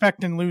fully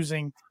expecting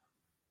losing.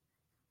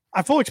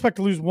 I fully expect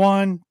to lose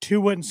 1,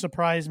 2 wouldn't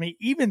surprise me.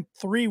 Even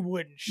 3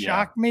 wouldn't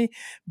shock me,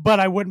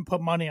 but I wouldn't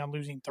put money on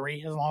losing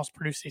 3 as long as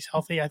Purdue stays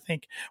healthy. I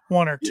think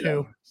 1 or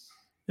 2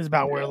 is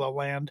about where they'll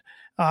land.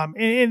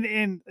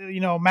 And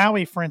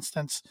Maui, for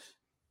instance,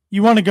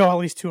 you want to go at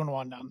least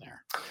 2-1 down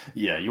there.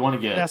 Yeah, you want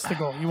to get. That's the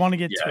goal. You want to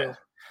get 2. You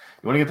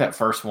want to get that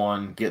first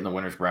one, get in the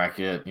winner's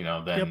bracket.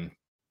 Then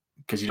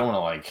because you don't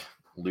want to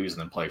lose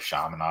and then play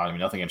Chaminade.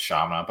 Nothing against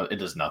Chaminade, but it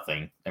does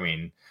nothing.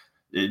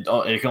 It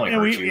can only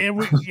hurt you.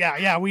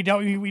 We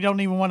don't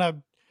even want to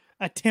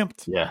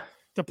attempt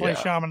to play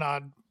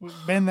Chaminade. We've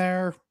been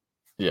there.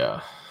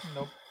 Yeah.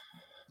 Nope.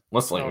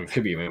 We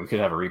could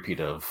have a repeat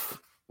of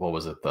what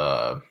was it?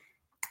 What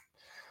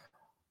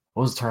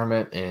was the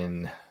tournament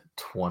in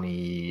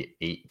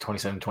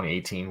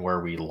 2018 where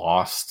we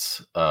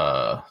lost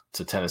to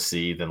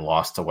Tennessee, then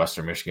lost to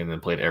Western Michigan, then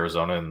played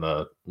Arizona in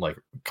the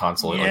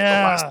consolation the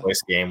last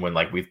place game when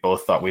we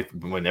both thought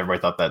when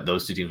everybody thought that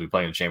those 2 teams would be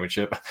playing the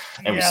championship.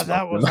 And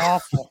that was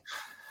awful.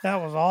 That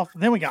was awful.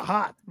 Then we got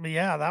hot. But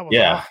that was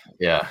awful.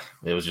 Yeah.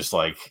 It was just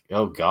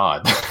oh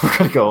God, we're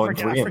gonna go in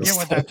 3. I forget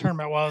what that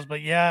tournament was, but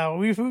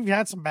we've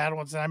had some bad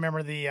ones. And I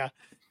remember the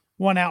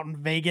one out in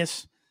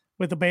Vegas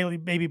with the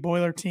Baby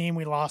Boiler team.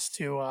 We lost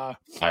to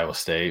Iowa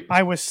State,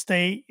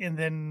 and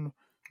then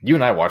you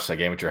and I watched that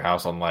game at your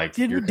house on your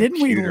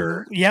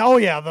computer.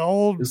 The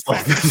old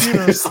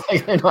computer.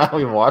 I know how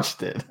we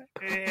watched it.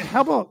 How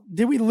about,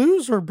 did we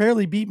lose or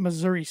barely beat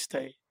Missouri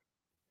State?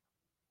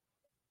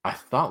 I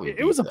thought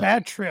It was a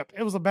bad trip.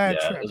 It was a bad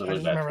trip. It was a I really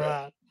just bad remember trip.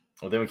 that.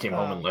 Well, then we came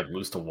home and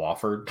lose to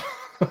Wofford.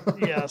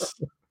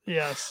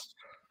 Yes.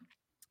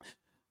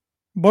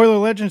 Boiler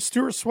legend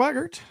Stuart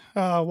Swaggart,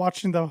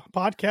 watching the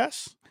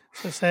podcast,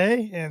 says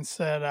hey, and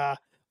said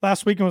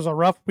last weekend was a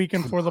rough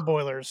weekend for the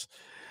Boilers.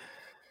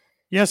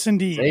 Yes,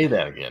 indeed. Say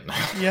that again.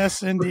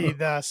 Yes,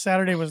 indeed.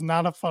 Saturday was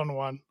not a fun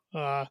one.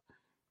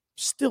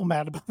 Still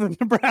mad about the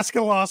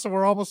Nebraska loss, and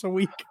we're almost a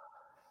week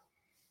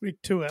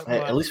to it. Hey,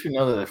 at least we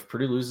know that if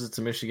Purdue loses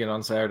to Michigan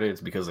on Saturday,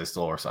 it's because they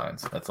stole our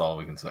signs. That's all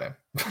we can say.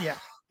 Yeah.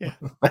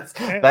 That's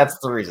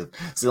the reason.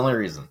 It's the only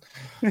reason.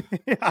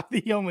 Yeah,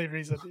 the only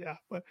reason. Yeah,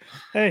 but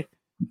hey,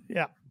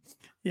 yeah,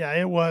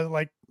 it was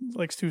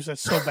like Stu said,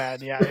 so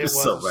bad. Yeah, it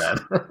was so bad.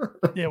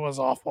 It was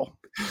awful.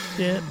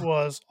 It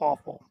was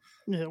awful.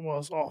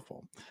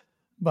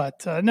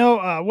 But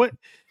no, what?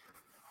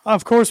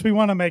 Of course, we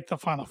want to make the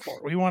Final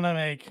Four. We want to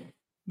make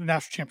the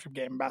national championship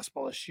game in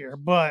basketball this year.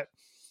 But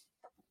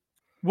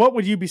what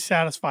would you be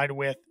satisfied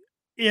with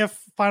if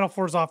Final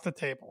Four is off the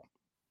table?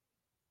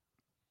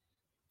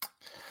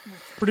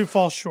 Purdue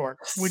falls short.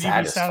 Would you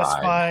be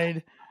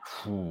satisfied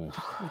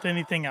with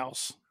anything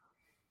else?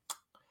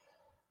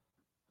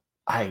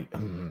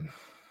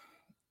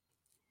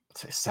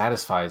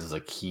 Satisfied is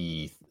a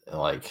key.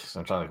 Like,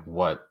 so I'm trying to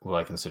what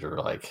I consider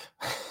like.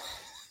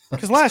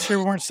 Because last year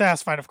we weren't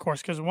satisfied, of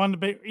course, because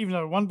even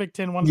though one Big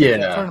Ten,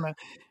 Big Ten tournament,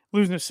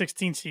 losing a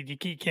 16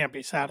 seed, you can't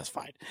be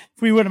satisfied.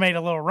 If we would have made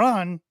a little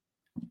run,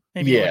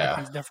 maybe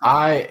things different.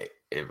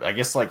 I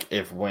guess like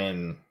if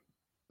when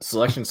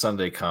Selection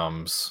Sunday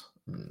comes,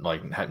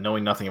 like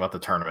knowing nothing about the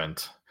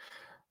tournament,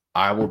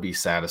 I will be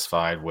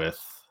satisfied with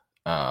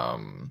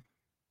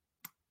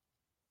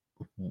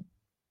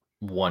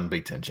one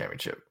Big Ten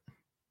championship.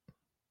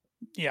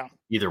 Yeah.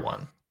 Either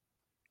one.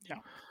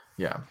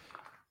 Yeah.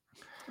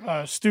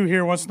 Stu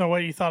here wants to know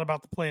what you thought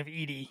about the play of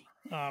Edie.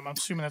 I'm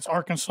assuming that's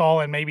Arkansas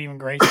and maybe even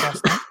Grace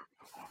last night.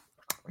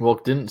 Well,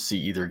 didn't see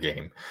either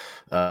game.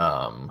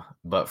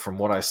 But from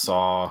what I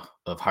saw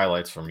of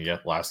highlights from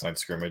last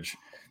night's scrimmage,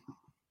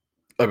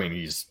 I mean,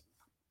 he's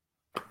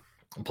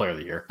player of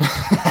the year.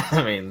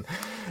 I mean,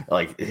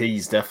 like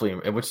he's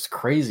definitely, which is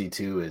crazy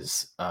too,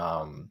 is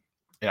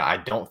I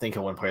don't think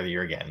he'll win player of the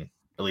year again,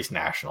 at least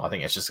national. I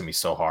think it's just gonna be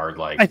so hard.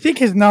 Like I think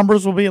his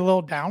numbers will be a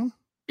little down.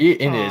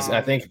 It is.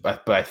 I think,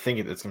 but I think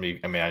it's gonna be.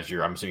 I mean, I'm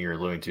assuming you're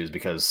alluding to is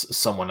because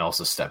someone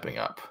else is stepping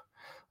up.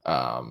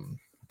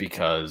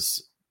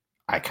 Because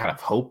I kind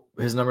of hope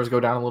his numbers go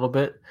down a little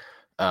bit.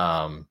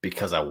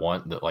 Because I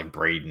want that, like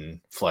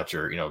Braden,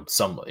 Fletcher,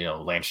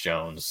 Lance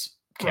Jones,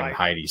 Cameron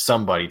Heide,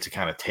 somebody to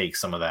kind of take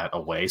some of that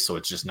away. So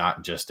it's just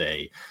not just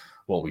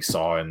what we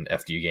saw in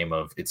FDU game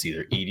of it's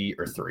either Edie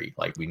or 3.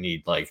 Like we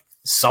need like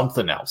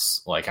something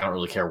else. Like I don't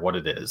really care what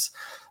it is.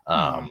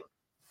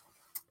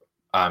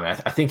 I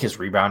think his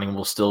rebounding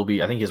will still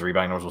be. I think his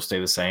rebounding numbers will stay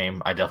the same.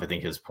 I definitely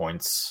think his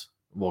points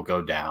will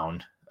go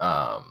down.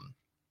 I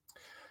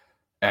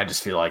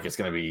just feel like it's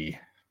going to be.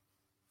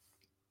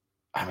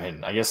 I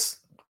mean, I guess.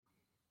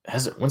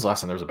 When's the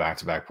last time there was a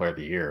back-to-back player of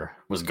the year?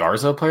 Was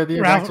Garza player of the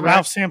year?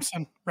 Ralph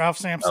Sampson.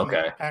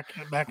 Okay.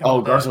 Back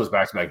Garza was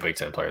back-to-back Big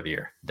Ten player of the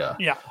year. Duh.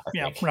 Yeah.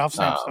 Ralph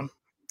Sampson.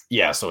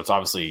 So it's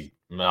obviously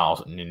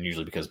and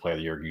usually because player of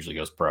the year usually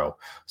goes pro.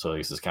 So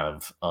this is kind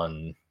of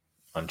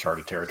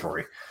uncharted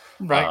territory.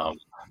 Right.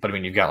 But I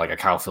mean, you've got like a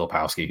Kyle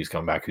Filipowski who's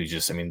coming back, who's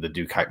just, I mean, the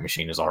Duke hype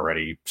machine is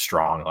already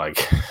strong,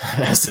 like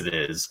as it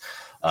is.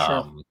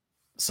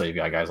 So you've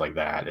got guys like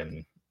that,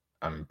 and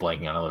I'm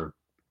blanking on other.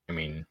 I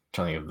mean,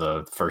 trying to think of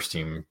the first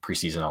team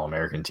preseason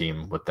All-American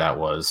team, what that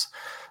was.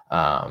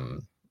 I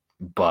mean,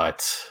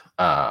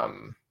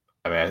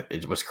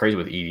 what's crazy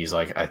with Edie is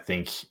like, I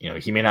think,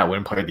 he may not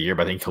win player of the year,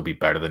 but I think he'll be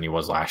better than he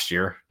was last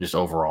year, just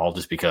overall,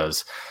 just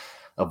because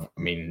of,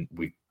 I mean,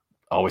 we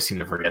always seem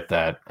to forget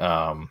that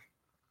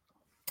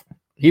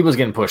he was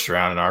getting pushed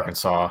around in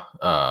Arkansas,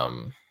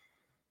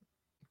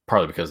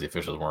 partly because the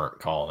officials weren't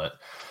calling it.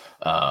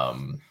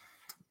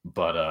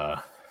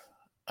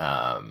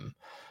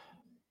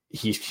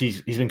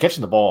 He's been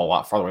catching the ball a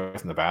lot farther away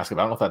from the basket.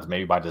 But I don't know if that's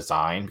maybe by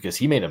design, because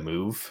he made a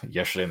move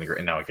yesterday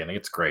and now again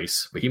it's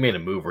Grace, but he made a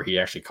move where he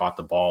actually caught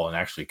the ball and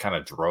actually kind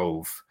of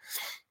drove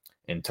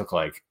and took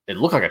it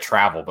looked like a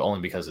travel, but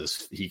only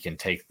because he can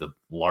take the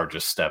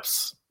largest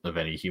steps of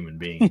any human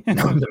being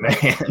known to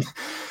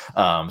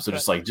man. So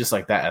just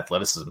like that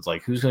athleticism, it's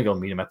like, who's going to go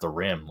meet him at the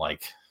rim?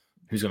 Like,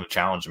 who's going to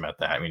challenge him at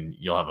that? I mean,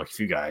 you'll have a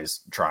few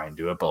guys try and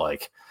do it, but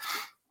like,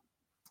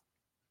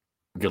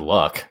 good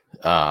luck.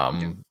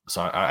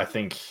 So I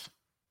think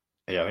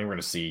we're going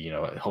to see,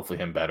 hopefully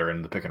him better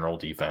in the pick and roll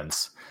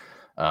defense.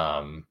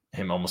 Him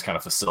almost kind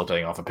of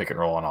facilitating off a pick and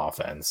roll on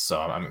offense.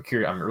 So I'm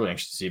curious. I'm really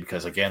anxious to see,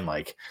 because again,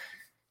 like,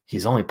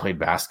 he's only played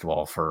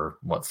basketball for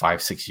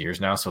 5-6 years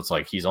now. So it's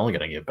like, he's only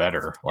going to get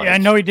better. Like, I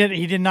know he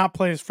did not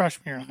play his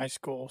freshman year in high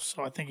school.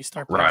 So I think he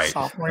started playing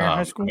sophomore year in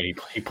high school. I mean,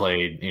 he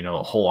played,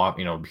 a whole lot,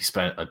 he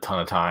spent a ton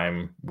of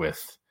time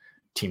with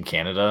Team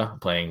Canada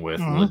playing with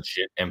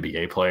legit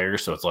NBA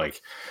players. So it's like,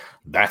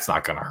 that's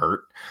not going to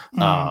hurt.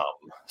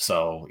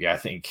 So yeah, I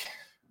think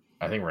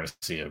we're going to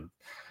see a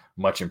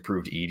much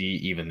improved Edey,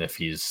 even if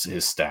his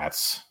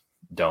stats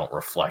don't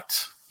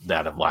reflect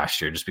that of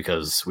last year, just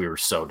because we were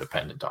so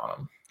dependent on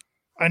him.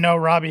 I know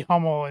Robbie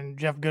Hummel and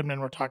Jeff Goodman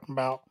were talking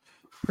about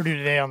Purdue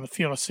today on the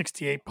Field of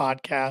 68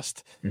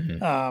 podcast.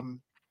 Mm-hmm.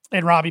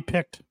 And Robbie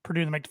picked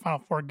Purdue to make the Final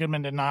Four.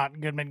 Goodman did not.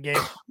 Goodman gave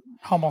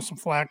Hummel some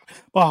flack.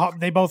 Well,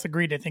 they both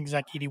agreed. I think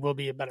Zach Edey will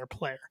be a better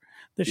player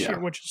this year,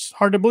 which is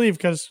hard to believe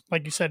because,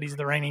 like you said, he's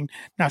the reigning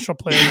National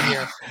Player of the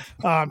Year.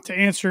 To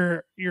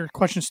answer your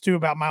question, Stu,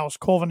 about Miles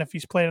Colvin, if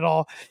he's played at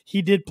all,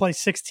 he did play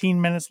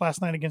 16 minutes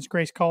last night against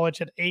Grace College,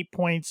 had 8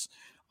 points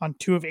on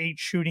 2 of 8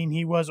 shooting.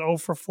 He was 0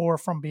 for 4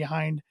 from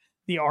behind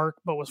the arc,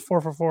 but was 4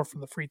 for 4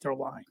 from the free throw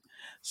line.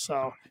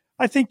 So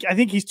I think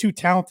he's too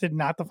talented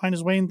not to find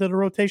his way into the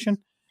rotation.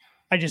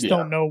 I just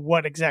don't know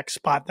what exact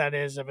spot that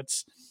is, if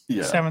it's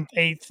 7th,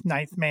 8th,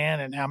 9th man,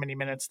 and how many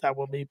minutes that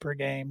will be per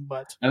game.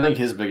 But I think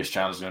his biggest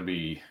challenge is going to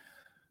be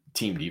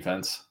team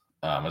defense.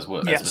 That's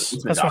what it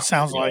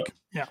sounds like.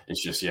 Yeah,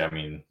 it's just I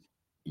mean,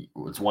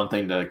 it's one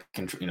thing to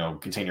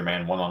contain your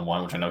man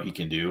 1-on-1, which I know he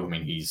can do. I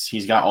mean,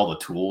 he's got all the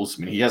tools.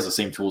 I mean, he has the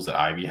same tools that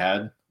Ivy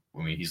had.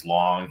 I mean, he's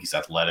long, he's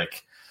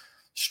athletic,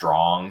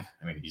 strong.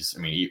 I mean, he's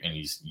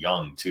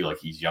young too. Like,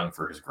 he's young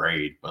for his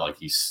grade, but like,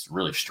 he's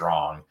really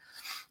strong.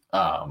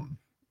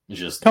 It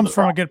just comes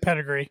from a good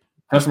pedigree.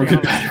 Comes from a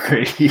good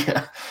pedigree.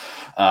 Yeah.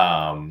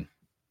 Like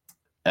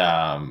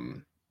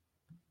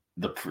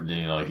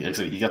I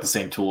said, he got the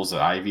same tools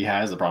that Ivy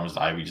has. The problem is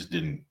Ivy just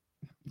didn't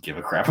give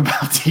a crap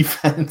about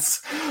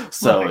defense.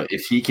 So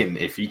if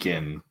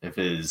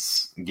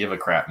his give a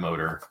crap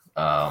motor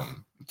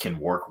can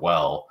work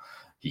well,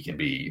 he can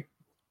be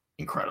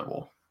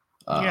incredible.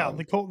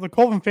 The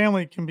Colvin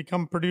family can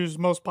become Purdue's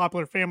most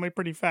popular family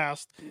pretty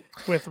fast,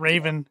 with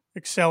Raven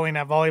excelling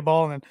at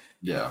volleyball, and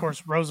of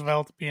course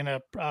Roosevelt being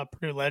a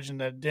Purdue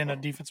legend and a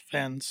defensive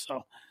end.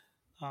 So,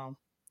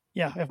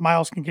 if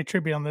Miles can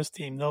contribute on this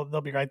team,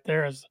 they'll be right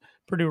there as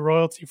Purdue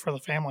royalty for the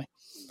family.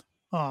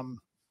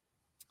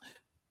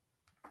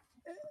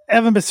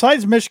 Evan,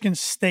 besides Michigan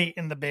State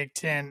in the Big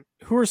Ten,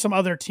 who are some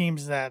other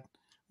teams that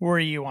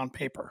worry you on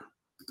paper?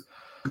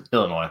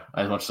 Illinois,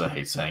 as much as I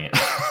hate saying it.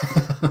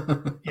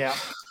 Yeah.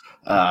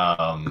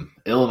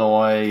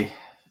 Illinois,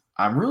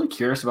 I'm really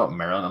curious about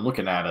Maryland. I'm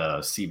looking at a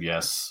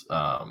CBS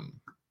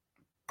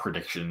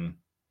prediction.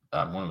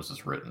 When was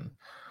this written?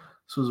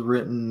 This was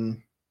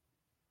written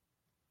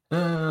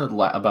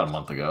about a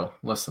month ago,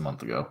 less than a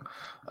month ago.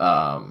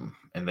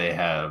 And they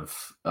have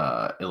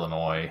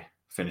Illinois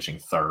finishing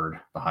 3rd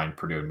behind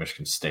Purdue and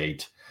Michigan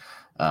State.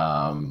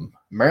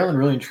 Maryland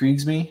really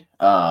intrigues me.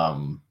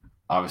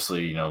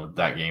 Obviously,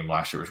 that game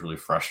last year was really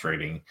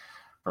frustrating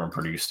from a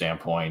Purdue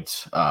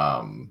standpoint.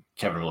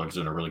 Kevin Miller's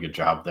doing a really good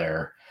job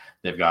there.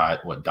 They've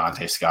got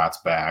Dante Scott's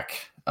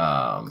back.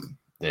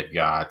 They've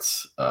got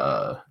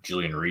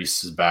Julian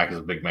Reese is back as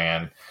a big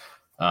man.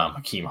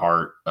 Hakeem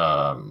Hart,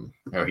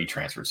 he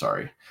transferred.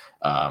 Sorry.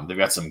 They've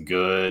got some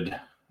good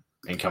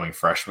incoming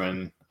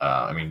freshmen.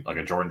 Like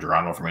a Jordan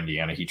Geronimo from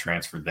Indiana, he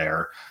transferred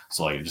there,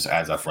 so it just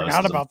adds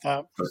athleticism. Forgot about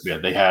that. But yeah,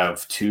 they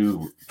have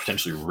 2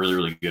 potentially really,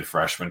 really good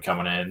freshmen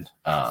coming in.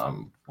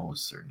 What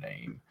was their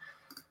name?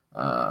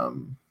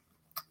 It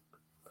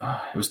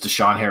was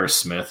Deshaun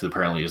Harris-Smith, who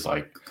apparently is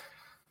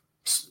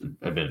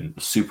have been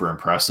super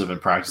impressive in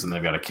practice, and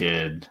they've got a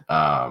kid.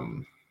 I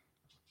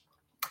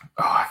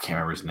can't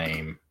remember his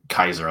name.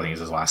 Kaiser, I think is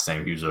his last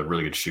name. He was a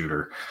really good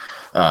shooter.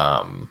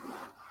 That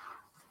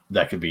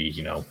could be,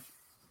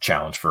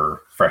 challenge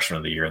for freshman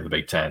of the year in the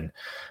Big Ten.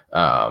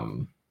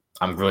 I'm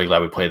really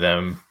glad we play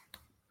them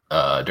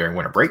during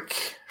winter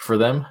break for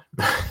them.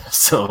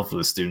 So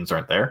hopefully the students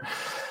aren't there,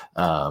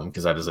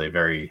 because that's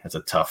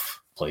a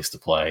tough place to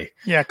play.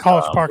 Yeah,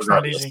 College Park's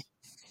not easy.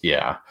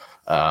 Yeah.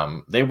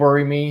 They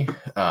worry me.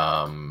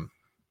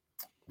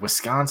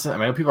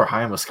 Wisconsin, people are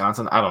high on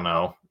Wisconsin. I don't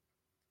know.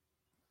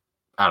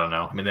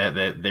 I mean,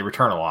 they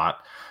return a lot.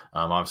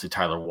 Obviously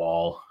Tyler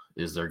Wall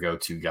is their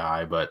go-to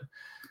guy, but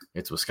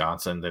it's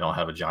Wisconsin. They don't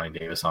have a Johnny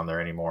Davis on there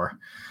anymore.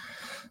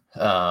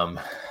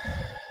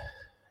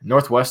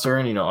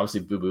 Northwestern,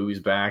 obviously Boo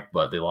Booey's back,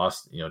 but they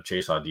lost,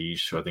 Chase Audige,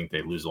 so I think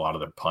they lose a lot of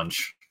their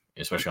punch,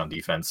 especially on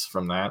defense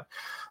from that.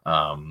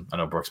 I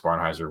know Brooks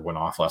Barnheiser went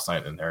off last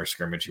night in their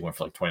scrimmage. He went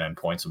for 29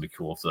 points. It'll be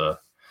cool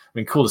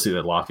cool to see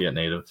that Lafayette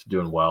native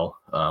doing well.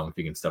 If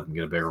he can step and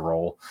get a bigger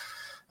role.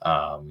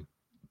 I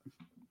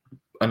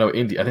know I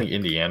think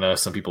Indiana,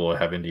 some people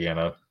have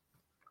Indiana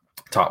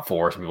top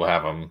 4. Some people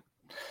have them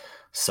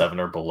 7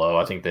 or below.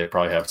 I think they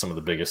probably have some of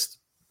the biggest.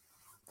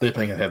 They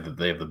have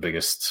the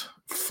biggest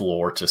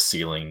floor to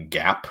ceiling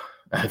gap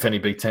of any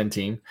Big Ten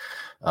team,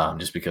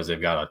 just because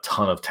they've got a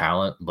ton of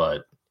talent,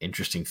 but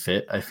interesting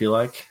fit. I feel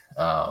like.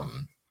 I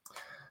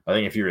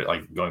think if you're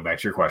going back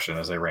to your question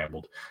as I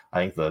rambled, I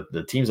think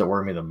the teams that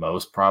worry me the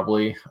most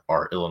probably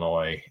are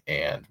Illinois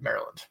and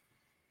Maryland.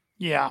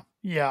 Yeah.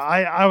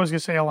 I was gonna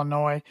say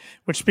Illinois.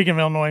 Which, speaking of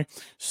Illinois,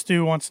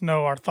 Stu wants to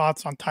know our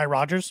thoughts on Ty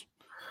Rodgers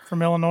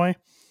from Illinois.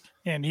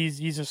 And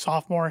he's a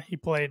sophomore. He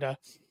played a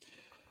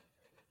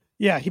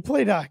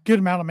good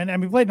amount of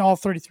minutes. He played in all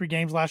 33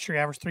 games last year.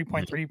 He averaged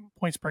 3.3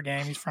 points per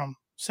game. He's from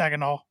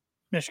Saginaw,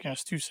 Michigan,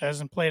 as Stu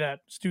says, and played at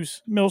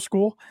Stu's middle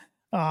school.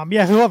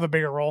 Yeah, he'll have a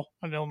bigger role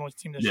on the Illinois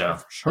team this year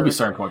for sure. He'll be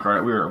starting point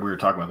guard. We were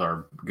talking with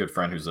our good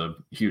friend who's a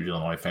huge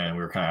Illinois fan.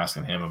 We were kind of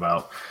asking him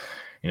about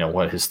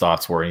what his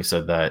thoughts were, and he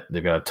said that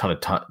they've got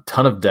a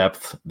ton of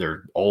depth.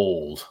 They're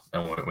old,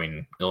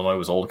 and Illinois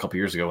was old a couple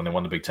years ago when they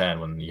won the Big Ten,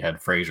 when you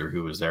had Frazier,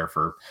 who was there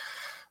for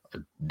a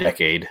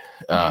decade.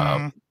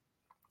 Yeah,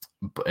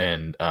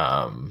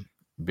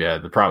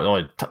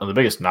 the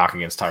biggest knock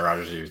against Ty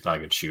Rodgers is he's not a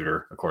good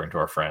shooter, according to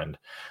our friend.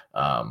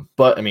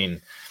 But I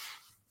mean,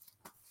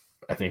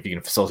 I think if you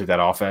can facilitate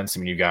that offense,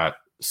 you got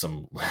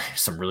some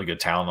really good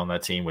talent on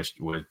that team, with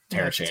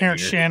Terrence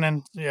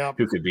Shannon,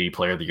 who could be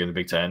player of the year in the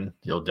Big Ten.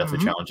 He'll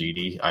definitely challenge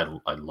Edey.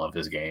 I love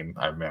his game.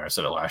 I remember I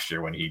said it last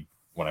year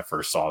when I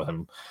first saw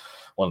him,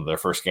 one of their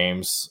first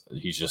games.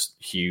 He's just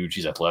huge.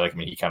 He's athletic. I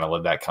mean, he kind of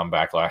led that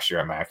comeback last year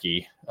at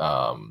Mackey.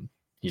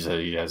 He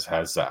has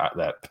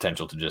that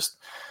potential to just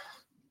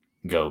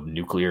go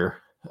nuclear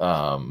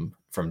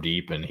from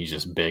deep, and he's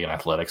just big and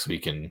athletic, so he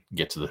can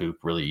get to the hoop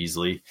really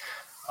easily.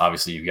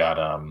 Obviously, you've got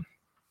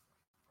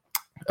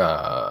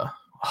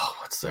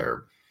what's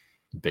their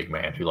big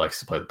man who likes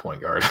to play the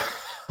point guard?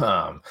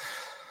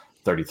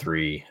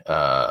 33.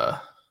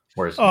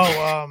 Where's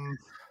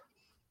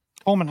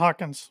Coleman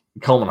Hawkins.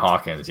 Coleman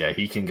Hawkins, yeah,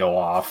 he can go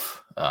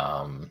off.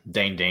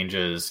 Dane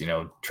Dange's,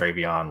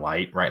 Travion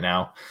Light right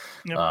now.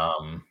 Yep.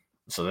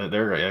 So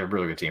they're a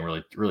really good team,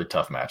 really, really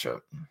tough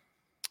matchup.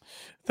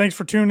 Thanks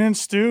for tuning in,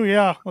 Stu.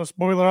 Yeah, let's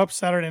boil it up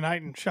Saturday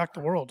night and shock the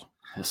world.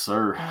 Yes,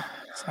 sir.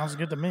 Sounds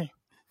good to me.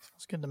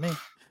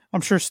 I'm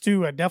sure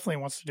Stu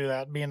definitely wants to do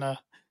that, being a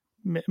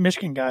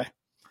Michigan guy.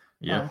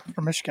 Yeah,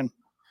 from Michigan.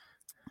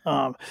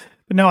 But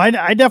no,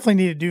 I definitely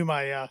need to do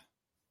my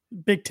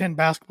Big Ten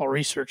basketball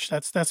research.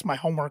 That's my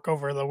homework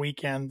over the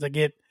weekend to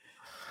get.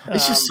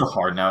 It's just so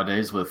hard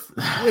nowadays with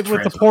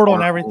the portal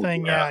and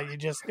everything. Yeah,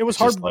 it was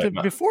hard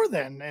before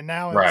then, and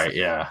now it's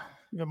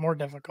even more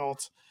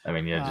difficult. I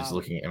mean,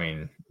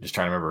 just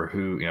trying to remember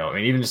who,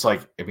 even just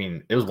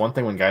it was one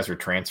thing when guys were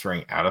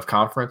transferring out of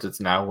conference. It's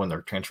now when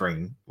they're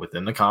transferring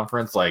within the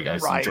conference. Like I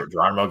see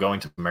Geronimo going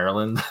to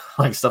Maryland,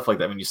 like stuff like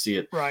that. When you see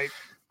it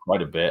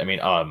quite a bit. I mean,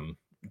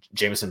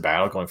 Jamison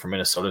Battle going from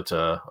Minnesota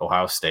to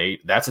Ohio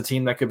State. That's a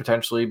team that could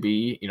potentially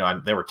be,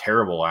 they were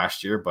terrible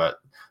last year, but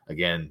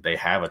again, they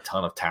have a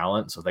ton of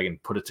talent, so if they can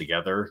put it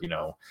together,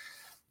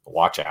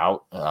 watch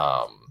out.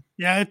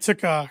 It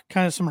took kind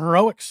of some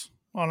heroics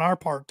on our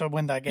part to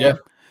win that game. Yeah.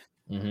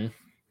 Mm-hmm.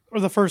 Or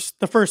the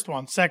first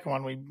one. Second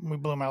one, we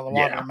blew them out of the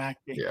water.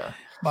 Yeah.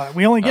 But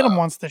we only get them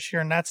once this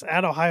year, and that's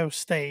at Ohio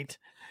State.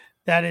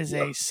 That is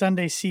a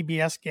Sunday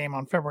CBS game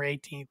on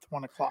February 18th,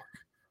 1 o'clock.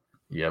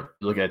 Yep.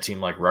 Look at a team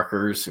like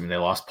Rutgers. I mean, they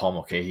lost Paul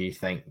Mulcahy.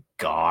 Thank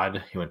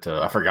God.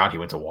 I forgot he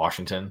went to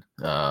Washington.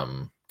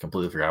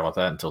 Completely forgot about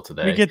that until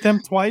today. We get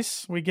them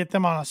twice. We get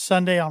them on a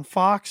Sunday on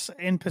Fox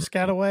in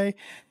Piscataway,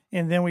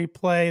 and then we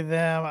play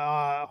them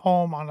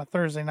home on a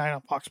Thursday night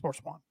on Fox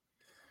Sports 1.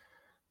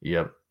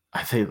 Yep.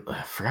 I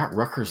forgot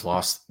Rutgers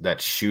lost that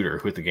shooter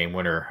who hit the game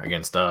winner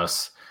against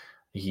us.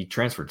 He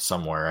transferred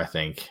somewhere, I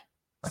think.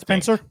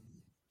 Spencer,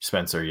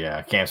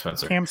 yeah. Cam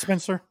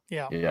Spencer.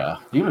 Yeah. Yeah.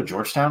 Do you go to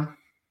Georgetown?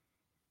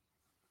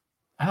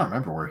 I don't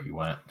remember where he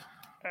went.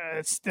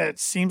 It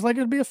seems like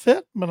it'd be a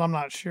fit, but I'm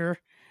not sure.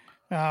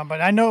 But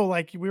I know,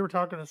 like we were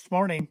talking this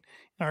morning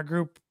in our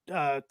group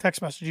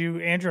text message, you,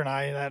 Andrew, and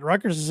I, that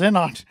Rutgers is in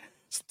on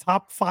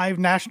top 5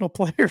 national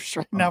players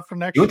right now for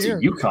next year.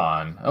 You went to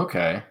UConn.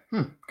 Okay.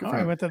 Good for him.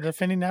 I went to the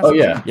defending national. Oh,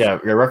 yeah. Yeah.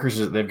 Rutgers,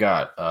 they've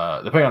got,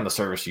 depending on the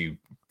service you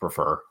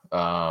prefer,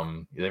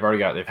 they've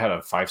had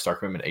a 5-star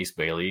commitment, Ace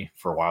Bailey,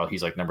 for a while.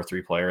 He's like number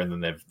 3 player. And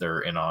then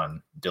they're in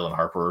on Dylan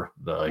Harper,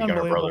 the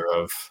younger brother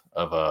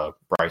of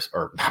Bryce,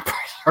 or not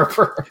Bryce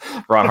Harper,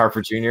 Ron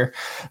Harper Jr.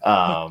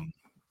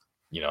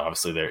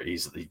 Obviously I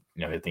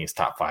think his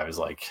top 5 is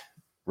like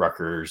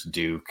Rutgers,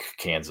 Duke,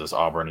 Kansas,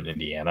 Auburn, and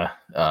Indiana.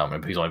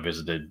 And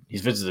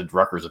he's visited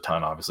Rutgers a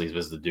ton. Obviously, he's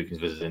visited Duke, he's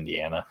visited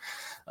Indiana.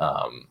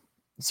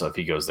 So if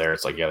he goes there,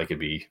 it's like, they could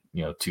be,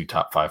 2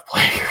 top 5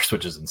 players,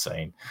 which is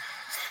insane.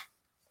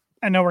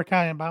 I know we're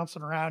kind of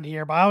bouncing around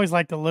here, but I always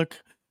like to look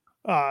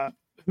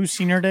whose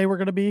senior day we're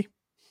going to be.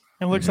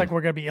 It looks like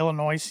we're going to be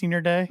Illinois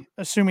senior day,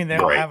 assuming they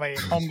don't have a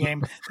home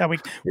game that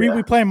week.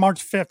 We play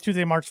March 5th,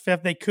 Tuesday, March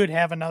 5th. They could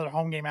have another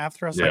home game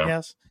after us, I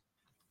guess.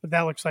 But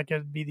that looks like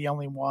it'd be the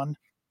only one.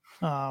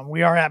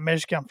 We are at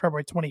Michigan on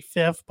February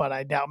 25th, but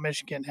I doubt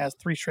Michigan has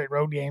 3 straight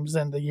road games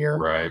in the year.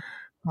 Right.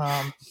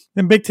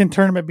 The Big Ten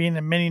tournament being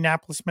in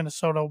Minneapolis,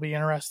 Minnesota will be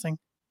interesting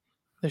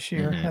this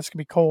year. That's going to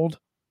be cold.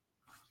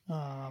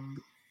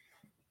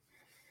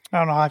 I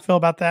don't know how I feel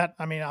about that.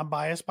 I mean, I'm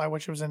biased by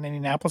which it was in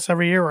Indianapolis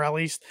every year, or at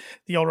least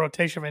the old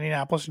rotation of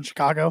Indianapolis and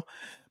Chicago.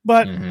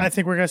 But I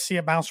think we're going to see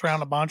it bounce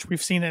around a bunch.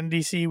 We've seen it in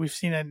D.C. We've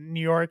seen it in New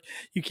York.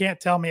 You can't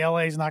tell me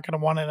L.A. is not going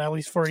to want it at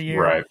least for a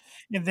year. Right.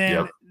 And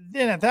then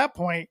at that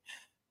point,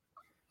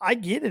 I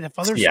get it. If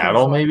other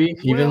Seattle, maybe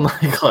even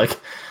like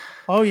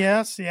oh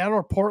yeah, Seattle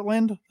or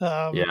Portland,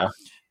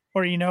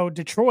 or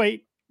Detroit.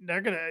 They're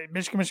gonna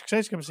Michigan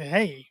State's gonna say,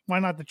 hey, why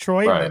not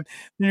Detroit? Right. And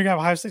then you're gonna have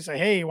Ohio State say,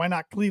 hey, why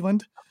not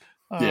Cleveland?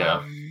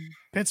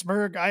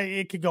 Pittsburgh,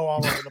 it could go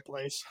all over the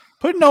place.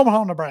 Put in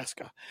Omaha,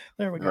 Nebraska.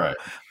 There we go.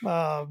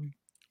 Right.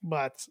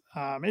 But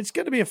it's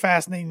going to be a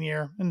fascinating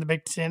year in the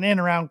Big Ten and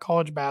around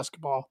college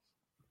basketball.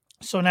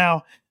 So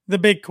now the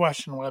big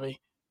question,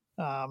 Webby,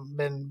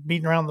 been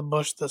beating around the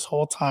bush this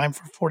whole time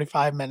for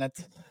 45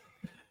 minutes.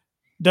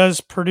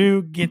 Does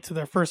Purdue get to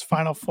their first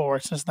Final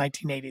Four since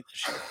 1980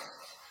 this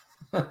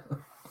year?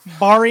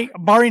 Barring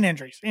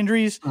injuries.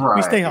 Right,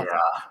 we stay healthy.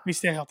 Yeah. We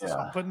stay healthy. Yeah. So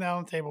I'm putting that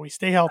on the table. We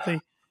stay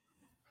healthy.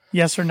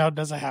 Yes or no,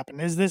 does it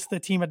happen? Is this the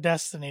team of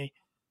destiny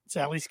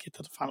to at least get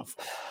to the Final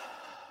Four?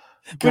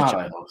 God,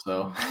 I hope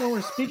so. When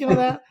we're speaking of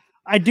that,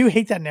 I do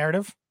hate that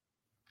narrative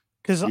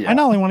because I not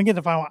only want to get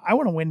the final, I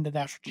want to win the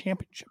national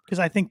championship because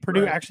I think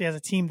Purdue actually has a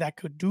team that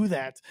could do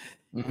that.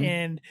 Mm-hmm.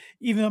 And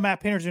even though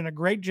Matt Painter's doing a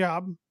great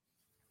job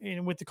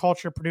with the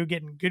culture of Purdue,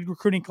 getting good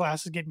recruiting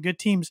classes, getting good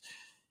teams,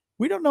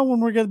 we don't know when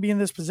we're going to be in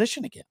this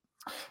position again.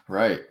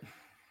 Right.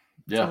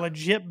 Yeah. To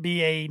legit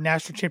be a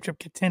national championship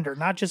contender,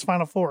 not just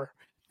Final Four.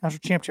 National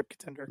championship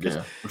contender.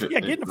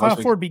 Getting the Final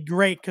Four would be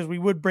great because we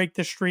would break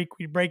the streak,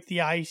 we'd break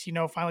the ice,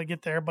 finally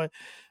get there. But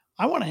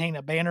I want to hang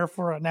a banner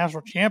for a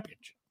national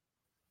championship.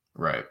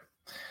 Right.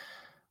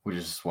 Which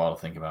is just wild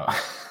to think about.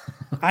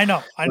 I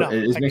know. I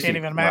can't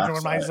even imagine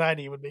what my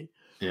anxiety would be.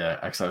 Yeah,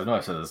 actually, I know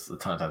I've said this a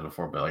ton of times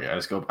before, but I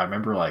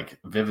remember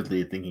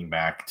vividly thinking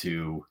back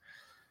to,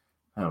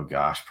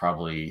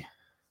 probably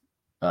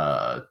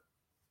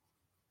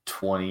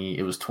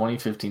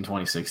 2015,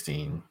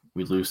 2016.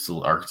 We lose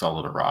to Arkansas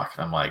Little Rock.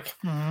 And I'm like,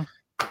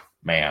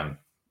 man,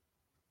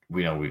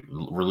 we're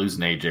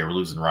losing AJ, we're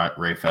losing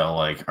Raphael.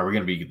 Like, are we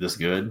going to be this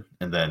good?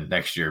 And then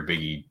next year,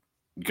 Biggie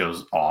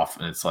goes off,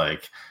 and it's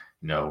like,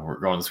 we're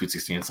going to the Sweet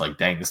 16. It's like,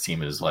 dang, this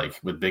team is like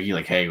with Biggie.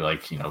 Like, hey,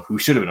 who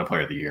should have been a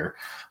Player of the Year?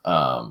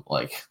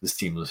 This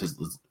team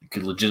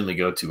could legitimately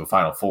go to a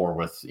Final Four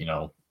with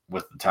the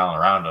talent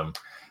around them.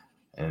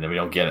 And then we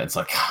don't get it. It's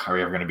like, are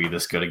we ever going to be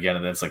this good again?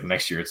 And then it's like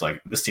next year, it's like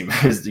this team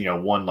has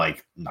won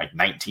like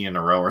 19 in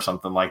a row or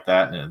something like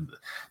that. And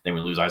then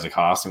we lose Isaac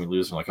Haas and we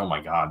lose. And like, oh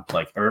my God,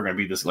 like, are we going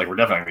to be this? Like, we're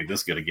definitely going to be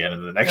this good again.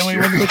 And the next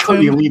year, we go to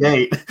the Elite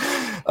Eight.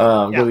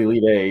 Go to the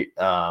Elite Eight.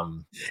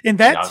 And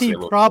that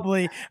team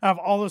probably, of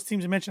all those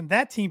teams you mentioned,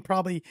 that team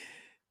probably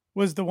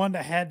was the one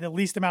that had the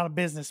least amount of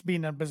business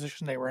being in the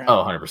position they were in.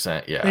 Oh,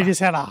 100%. Yeah. They just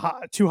had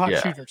two hot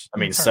shooters. I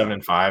mean,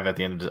 7-5 at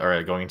the end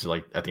or going into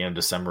at the end of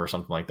December or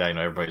something like that.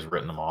 Everybody's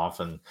written them off.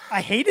 And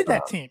I hated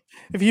that team.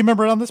 If you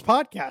remember it on this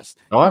podcast.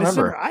 Oh, I remember.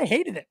 December, I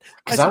hated it.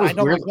 Because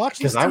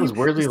I was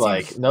weirdly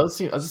like, no, this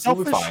team will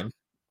be fine.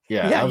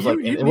 Yeah. I was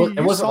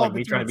it wasn't like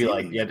me trying to be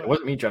like, it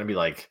wasn't me trying to be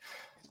like,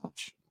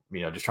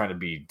 just trying to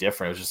be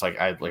different. It was just like,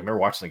 I remember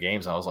watching the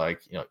games and I was like,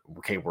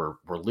 okay, we're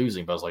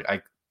losing. But I was like,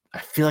 I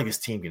feel like this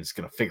team is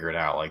going to figure it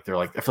out. Like, I feel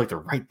like they're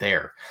right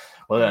there.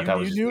 Whether that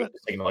was just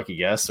taking a lucky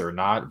guess or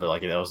not, but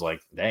I was like,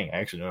 dang, I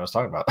actually knew what I was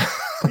talking about.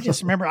 I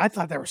just remember I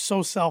thought they were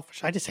so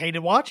selfish. I just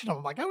hated watching them.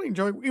 I'm like, I don't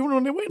enjoy, even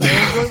when they win,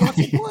 I enjoy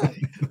watching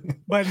play.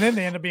 But then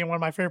they end up being one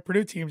of my favorite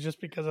Purdue teams just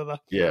because of the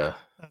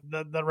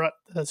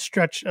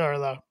stretch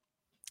or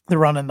the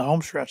run in the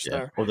home stretch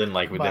there. Well, then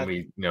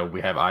then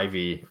we have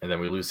Ivy and then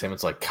we lose him.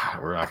 It's like, God,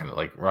 we're not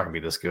gonna be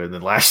this good. And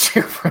then last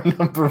year we're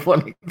number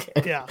one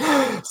again. Yeah.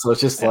 So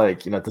it's just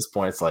like, at this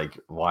point it's like,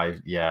 why?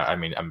 Yeah. I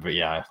mean,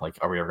 like,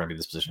 are we ever gonna be in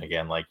this position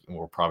again? Like,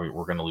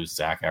 we're gonna lose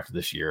Zach after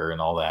this year and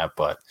all that.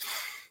 But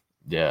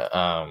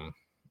yeah.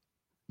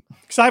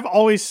 Because I've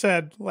always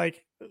said,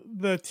 like,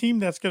 the team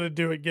that's gonna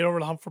do it, get over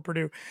the hump for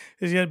Purdue,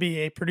 is gonna be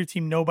a Purdue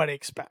team nobody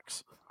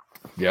expects.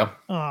 Yeah.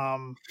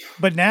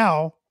 But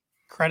now,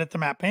 credit to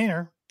Matt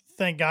Painter.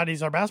 Thank God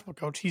he's our basketball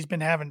coach. He's been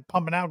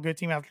pumping out good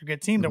team after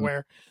good team to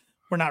where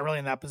we're not really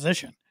in that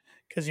position.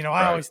 Because,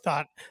 I always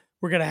thought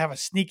we're going to have a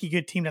sneaky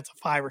good team that's a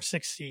 5 or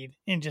 6 seed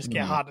and just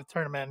get hot in the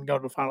tournament and go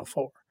to the Final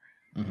Four.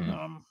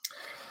 Mm-hmm.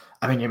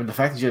 But the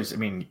fact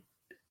that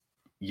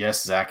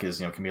yes, Zach is,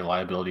 can be a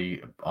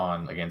liability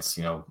against,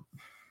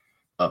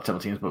 up-tempo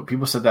teams. But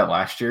people said that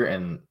last year.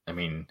 And,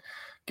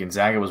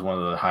 Gonzaga was one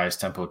of the highest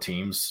tempo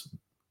teams.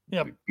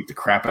 Yep. We beat the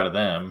crap out of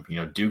them.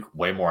 Duke,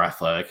 way more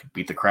athletic,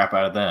 beat the crap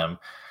out of them.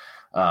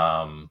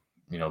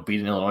 Beat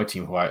an Illinois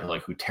team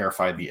who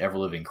terrified the ever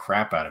living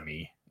crap out of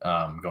me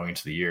going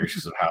into the year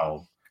because of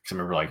how. Because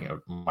I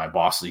remember, my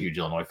boss is a huge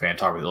Illinois fan.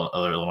 Talk with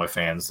other Illinois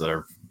fans that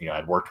are,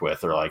 I'd worked with.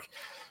 They're like,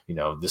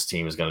 this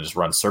team is going to just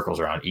run circles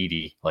around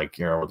Edey. Like,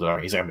 he's not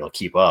going to be able to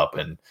keep up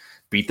and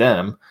beat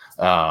them.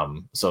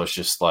 So it's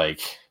just like,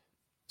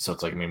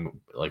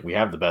 we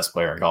have the best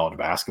player in college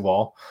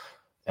basketball.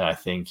 And I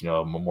think,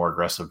 a more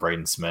aggressive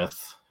Braden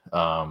Smith,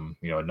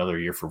 another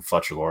year for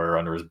Fletcher Lawyer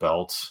under his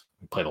belt.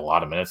 He played a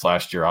lot of minutes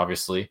last year,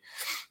 obviously.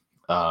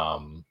 A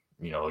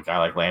guy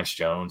like Lance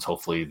Jones,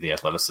 hopefully the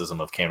athleticism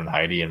of Camden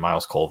Heide and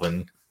Miles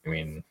Colvin.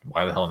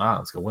 Why the hell not?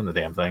 Let's go win the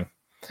damn thing.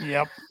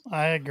 Yep,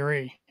 I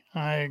agree.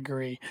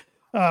 Webby,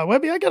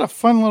 I got a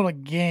fun little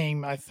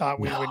game I thought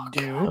we would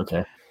do.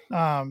 Okay.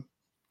 And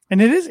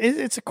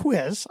it's a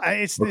quiz.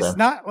 It's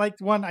not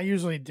like one I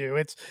usually do.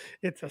 It's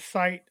a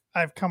site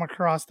I've come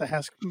across that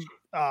has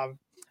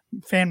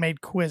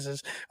fan-made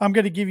quizzes. I'm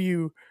going to give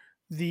you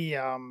the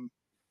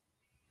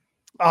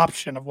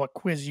option of what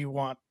quiz you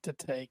want to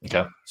take.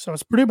 Okay. So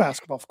it's Purdue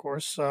basketball, of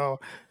course. So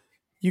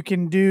you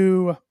can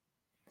do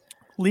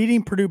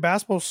leading Purdue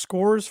basketball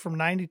scores from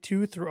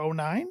 92 through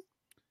 09.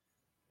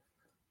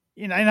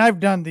 And I've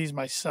done these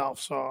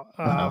myself. So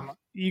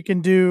you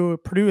can do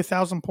Purdue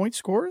 1,000-point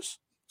scores.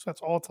 So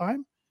that's all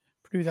time.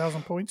 Purdue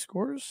 1,000-point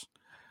scores.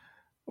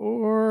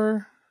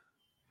 Or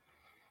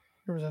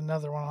there was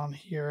another one on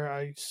here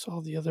I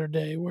saw the other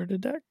day. Where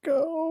did that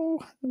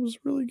go? It was a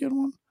really good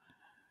one.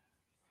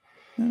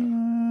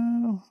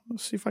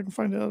 Let's see if I can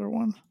find the other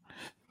one.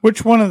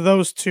 Which one of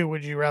those two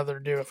would you rather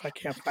do if I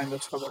can't find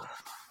this other?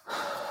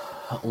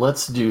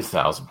 Let's do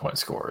 1,000-point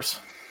scores.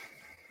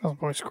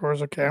 1,000-point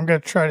scores. Okay, I'm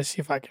going to try to see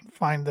if I can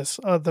find this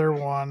other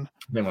one.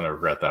 I think I'm going to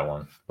regret that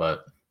one,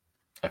 but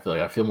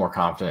I feel more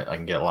confident I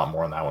can get a lot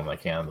more on that one than I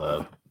can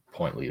the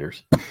point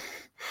leaders.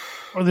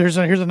 Oh, here's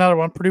another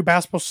one. Purdue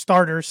basketball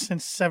starters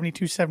since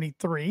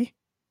 72-73.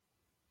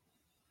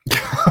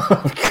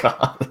 Oh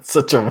God, that's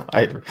such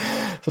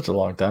a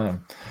long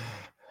time.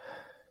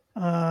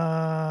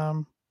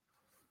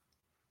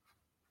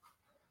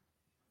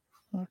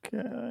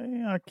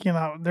 Okay, I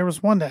cannot. There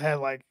was one that had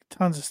like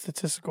tons of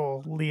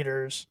statistical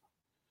leaders,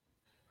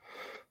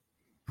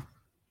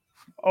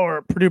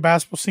 or Purdue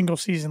basketball single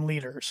season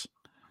leaders.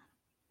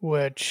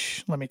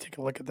 Which, let me take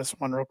a look at this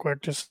one real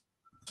quick, just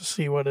to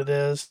see what it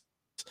is.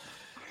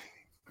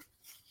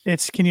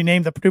 It's, can you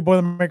name the Purdue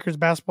Boilermakers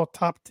basketball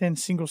top 10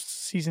 single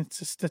season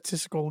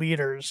statistical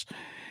leaders?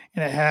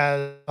 And it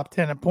has top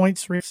 10 in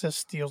points, assists,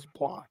 steals,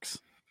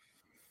 blocks.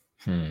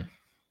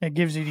 It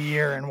gives you the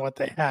year and what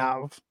they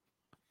have.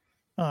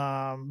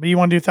 But you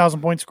want to do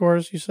 1,000-point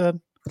scores, you said?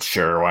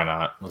 Sure, why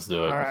not? Let's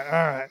do it. All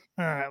right.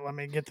 Let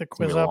me get the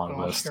quiz up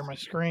and I'll share my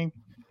screen.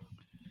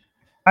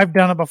 I've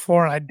done it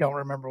before and I don't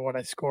remember what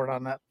I scored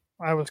on that.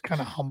 I was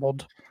kind of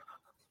humbled.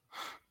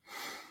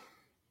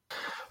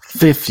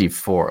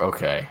 54.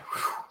 Okay.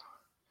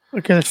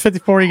 Okay, there's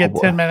 54. You get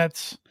 10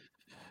 minutes,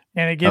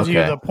 and it gives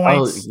you the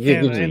points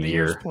and the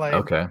years played.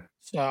 Okay.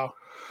 So,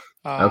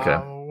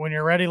 when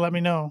you're ready, let me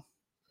know.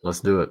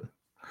 Let's do it.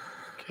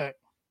 Okay.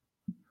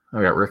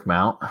 I got Rick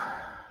Mount.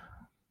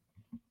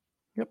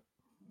 Yep.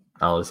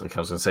 I was going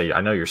to say, I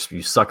know you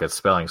suck at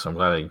spelling, so I'm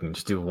glad that you can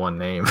just do one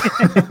name.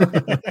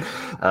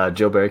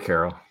 Joe Barry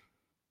Carroll.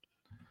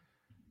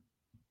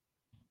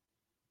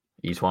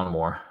 Each one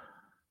more.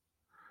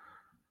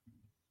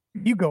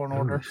 You go in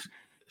order.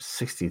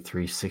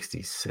 63,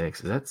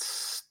 66. Is that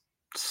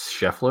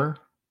Scheffler?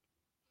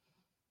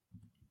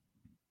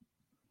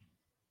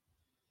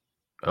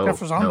 Oh,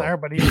 Scheffler's on there,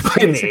 but he's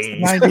in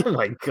the 80s. Oh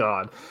my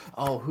God.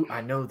 Oh,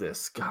 I know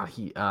this. God,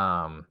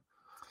 I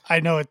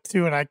know it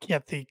too, and I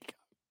can't think.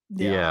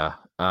 Yeah.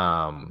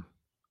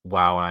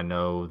 Wow, I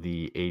know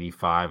the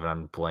 85, and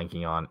I'm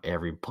blanking on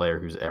every player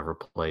who's ever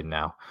played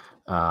now.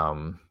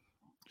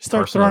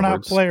 Start throwing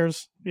out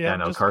players. Yeah, I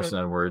know Carson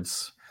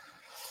Edwards.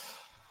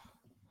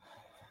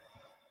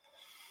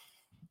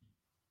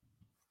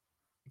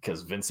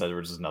 Because Vince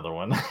Edwards is another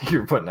one. You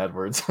were putting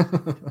Edwards. I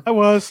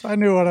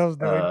knew what I was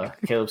doing.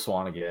 Caleb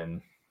Swan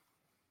again.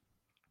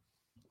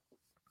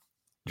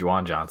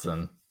 Juwan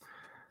Johnson.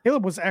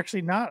 Caleb was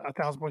actually not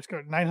 1,000-point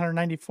score,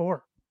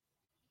 994.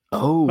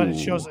 Oh. But it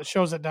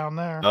shows it down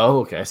there. Oh,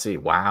 okay. I see.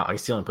 Wow. I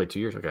still only played 2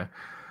 years. Okay.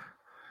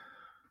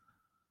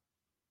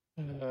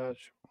 Oh,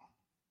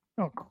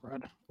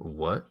 crud.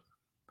 What?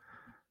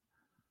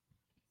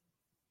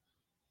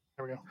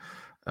 There we go.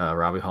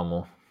 Robbie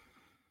Hummel.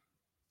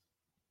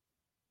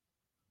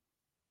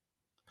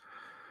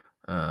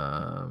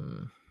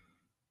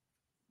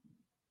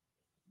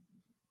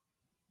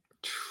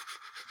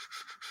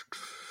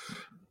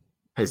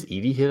 Has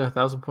Edie hit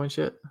 1,000 points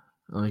yet?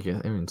 I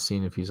haven't even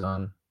seen if he's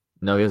on.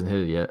 No, he hasn't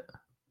hit it yet.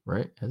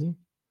 Right? Has he?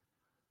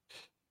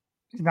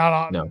 He's not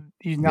on. No,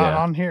 he's not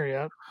on here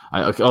yet.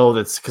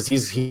 That's because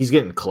he's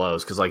getting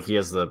close because like he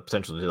has the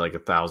potential to do like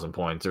 1,000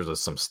 points. There's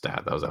some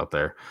stat that was out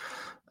there.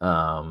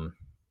 Brian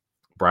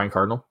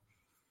Cardinal.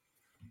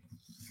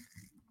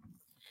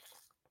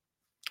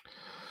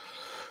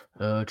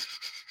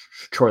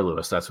 Troy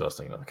Lewis. That's what I was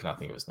thinking of. I cannot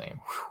think of his name.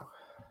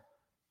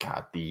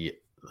 God, the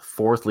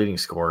fourth leading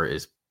scorer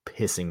is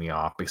pissing me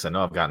off because I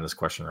know I've gotten this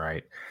question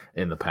right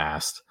in the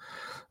past.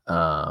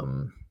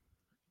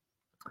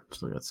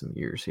 Just look at some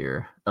years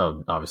here.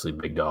 Oh, obviously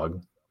Big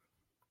Dog.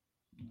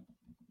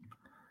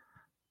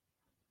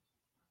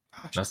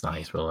 That's not how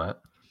you spell that.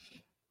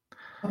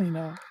 I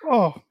know.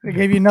 Oh, they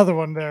gave you another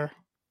one there.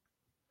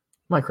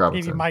 Mike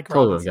Robinson. Gave you Mike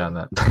Totally Robinson. would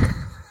have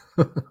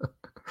gotten that.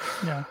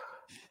 Yeah.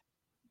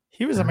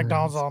 He was a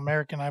McDonald's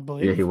All-American, I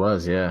believe. Yeah, he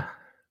was, yeah.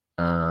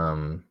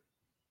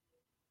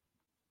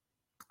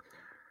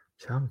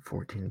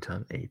 2014 and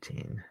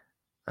 2018.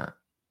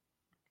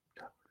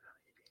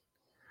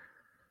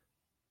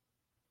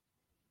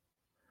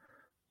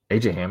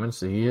 AJ Hammonds,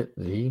 did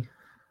he?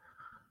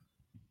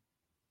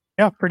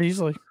 Yeah, pretty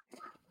easily.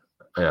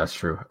 Yeah, that's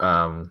true.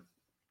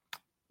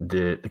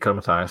 Did Dakota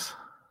Mathias?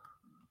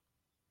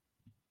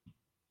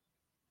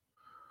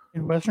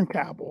 In Western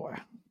Cowboy.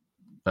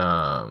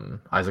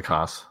 Isaac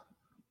Haas.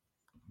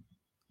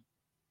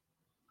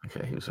 I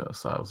Okay, he was.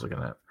 So I was looking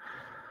at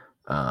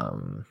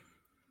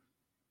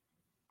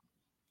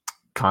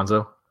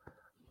Konzo.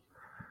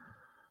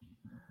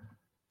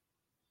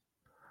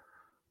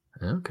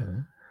 Okay.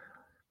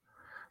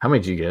 How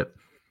many did you get?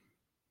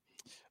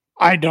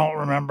 I don't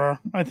remember.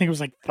 I think it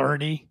was like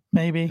 30,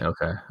 maybe.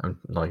 Okay. I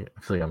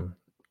feel like I'm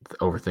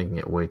overthinking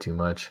it way too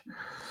much.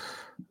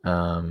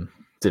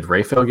 Did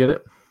Raphael get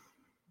it?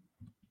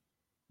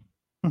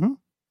 Mm-hmm.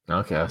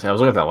 Okay. I was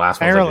looking at that last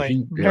one.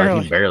 Barely.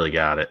 He barely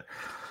got it.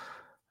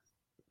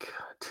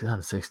 God,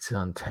 2006,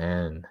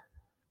 2010.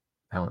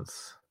 That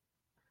one's.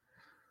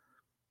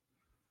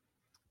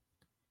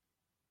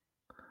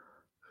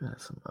 Got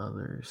some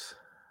others.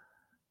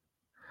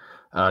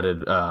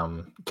 Did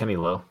Kenny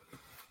Lowe?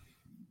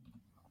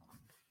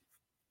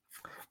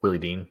 Willie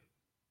Dean?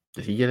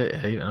 Did he get it?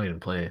 I don't even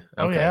play. Okay.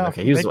 Oh, yeah.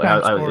 Okay. He was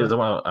the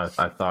one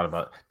I thought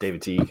about.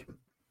 David Teague.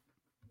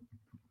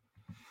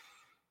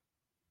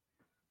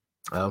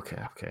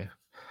 Okay.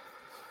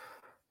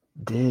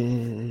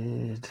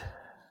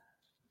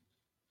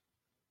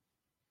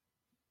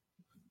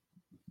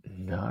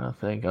 No, I don't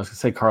think. I was gonna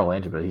say Carl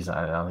Andrew, but he's not.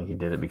 I don't think he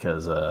did it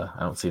because I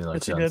don't see another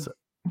chance.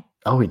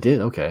 Oh, he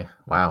did. Okay.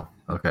 Wow.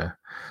 Okay.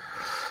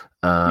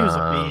 He was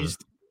a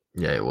beast.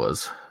 Yeah, it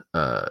was.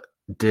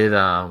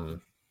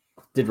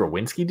 Did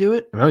Rowinski do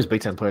it? I mean, he was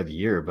Big Ten Player of the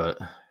Year, but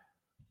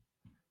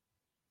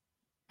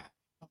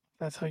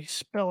that's how you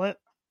spell it.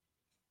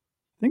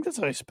 I think that's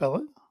how you spell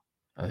it.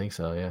 I think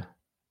so. Yeah.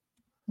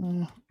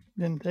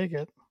 Didn't take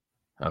it.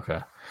 Okay.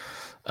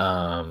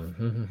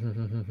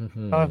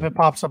 If it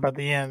pops up at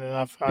the end and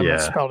I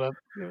misspelled it,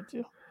 give it to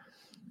you.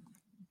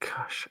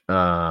 Gosh.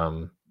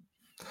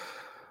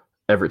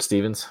 Everett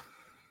Stevens.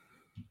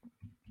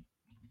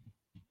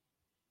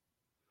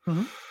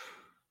 Mm-hmm.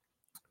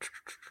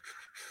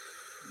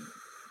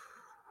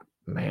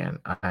 Man,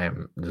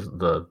 I'm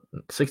the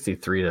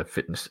 63 to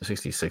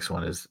 66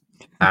 one is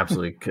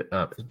absolutely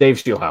Dave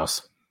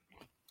Steelhouse.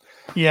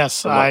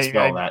 Yes, I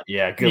spell that.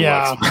 Yeah, good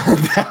luck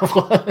spelling that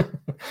one.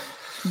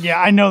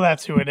 Yeah, I know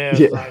that's who it is.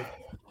 Yeah.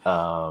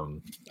 I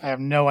have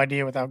no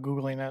idea without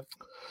Googling it,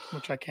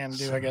 which I can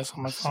do, I guess,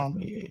 on my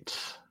phone.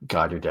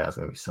 God, your dad's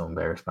gonna be so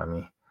embarrassed by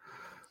me.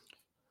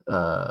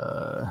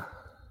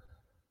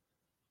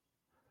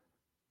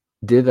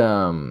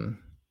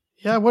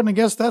 Yeah, I wouldn't have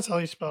guessed that's how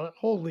you spell it.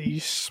 Holy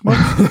smokes.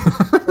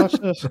 Watch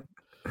this.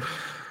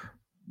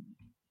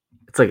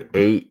 It's like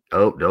 8.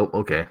 Oh, nope.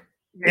 Okay.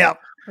 Yeah.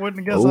 Wouldn't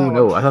have guessed that. Oh,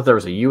 no. one. I thought there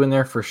was a U in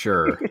there for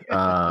sure.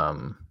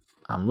 I'm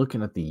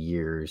looking at the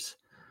years.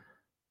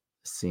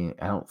 See,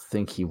 I don't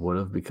think he would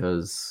have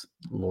because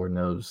Lord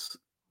knows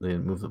they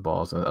didn't move the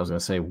balls. I was going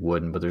to say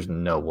wouldn't, but there's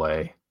no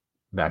way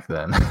back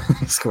then.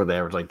 He scored the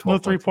average like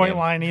 12. No 3-point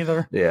line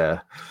either.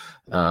 Yeah.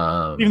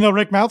 Even though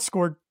Rick Mount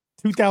scored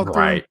 2,000.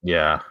 Right.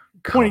 Yeah.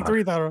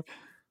 23,000.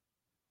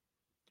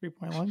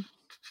 3-point line.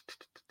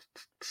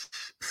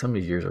 Some of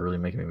these years are really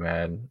making me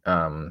mad.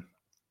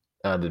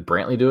 Did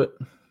Brantley do it?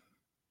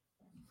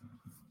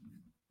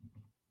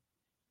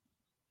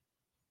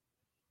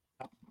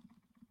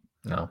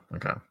 No.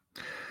 Okay.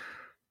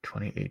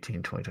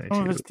 2018, 2022.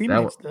 Oh, his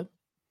teammates did.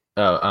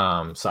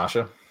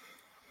 Sasha.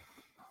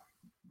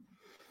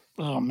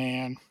 Oh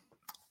man.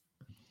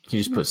 Can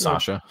you just put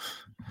Sasha?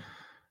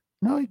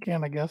 No, you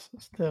can. I guess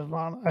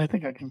Stefan. I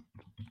think I can.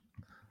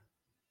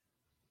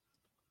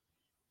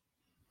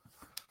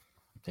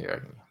 Here I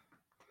can.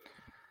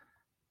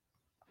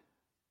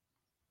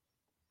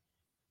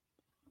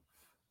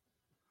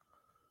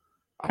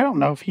 I don't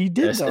know if he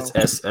did though. It's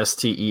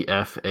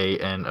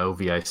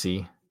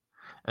Stefanovic.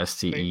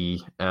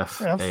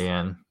 Stefanovic.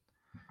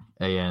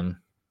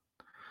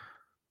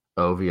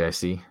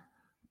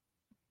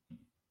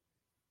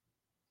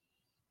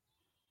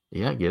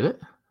 Yeah, get it?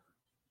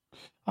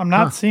 I'm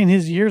not seeing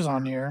his years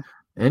on here.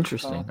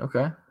 Interesting. So.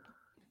 Okay.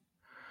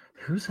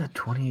 Who's that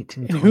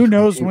 2018? And who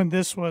knows when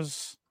this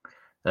was?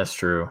 That's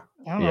true.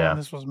 I don't know when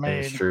this was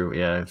made. It's true.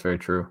 Yeah, it's very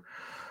true.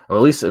 Well,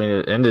 at least, I mean,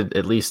 it ended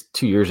at least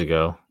 2 years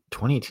ago.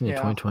 2018 to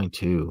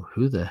 2022.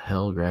 Who the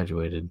hell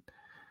graduated?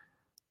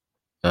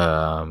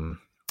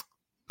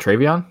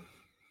 Travion?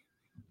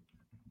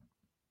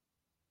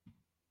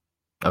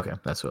 Okay,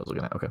 that's what I was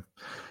looking at. Okay.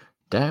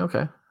 Dang,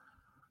 okay.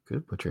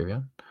 Good with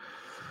Travion.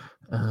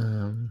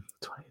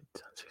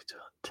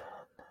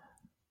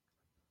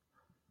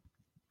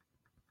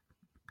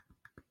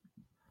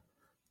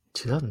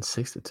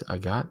 2010. I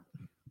got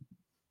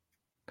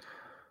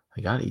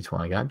each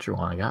one. I got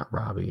Juwan. I got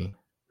Robbie.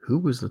 Who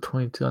was the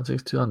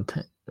 2006,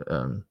 2010?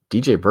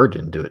 DJ Bird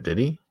didn't do it, did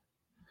he?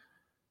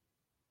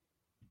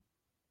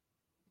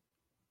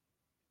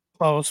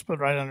 Close, but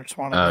right under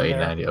Swan. Oh,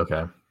 890.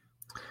 Okay.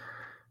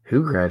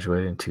 Who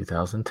graduated in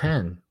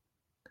 2010?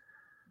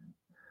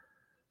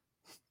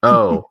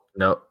 Oh,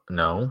 no.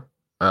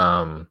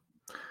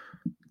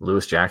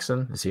 Lewis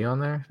Jackson, is he on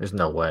there? There's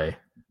no way.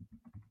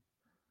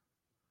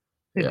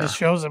 It just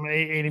shows him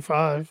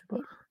 885.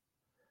 But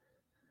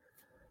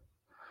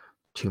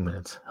 2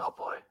 minutes. Oh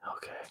boy.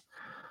 Okay.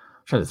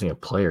 I'm trying to think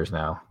of players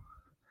now.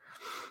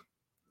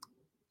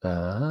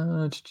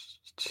 2010.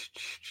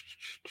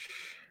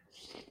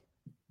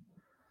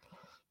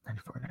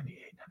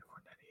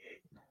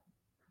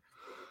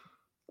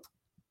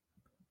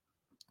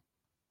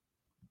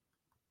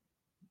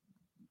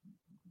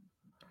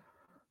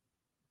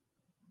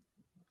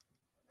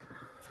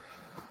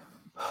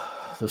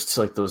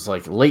 those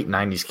late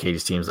 90s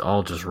Katie's teams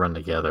all just run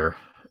together.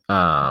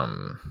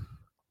 Brandon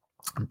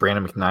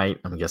McKnight,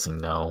 I'm guessing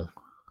no.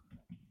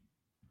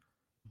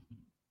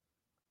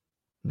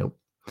 Nope.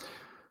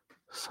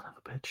 Son of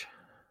a bitch.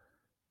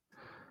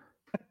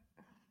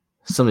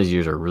 Some of these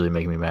years are really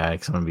making me mad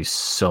because I'm going to be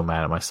so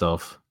mad at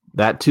myself.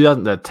 That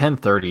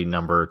 1030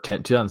 number,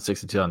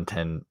 2006 to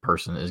 2010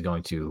 person is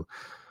going to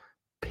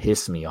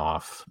piss me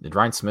off. Did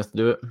Ryan Smith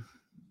do it?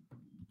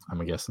 I'm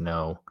going to guess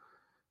no.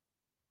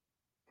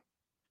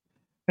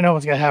 I know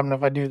what's going to happen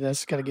if I do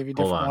this. Got to give you a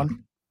different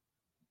one.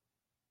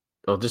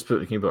 Oh,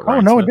 can you put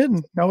Ryan Oh, no, Smith? it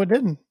didn't. No, it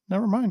didn't.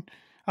 Never mind.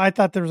 I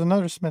thought there was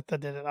another Smith that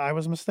did it. I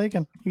was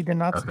mistaken. He did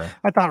not. Okay.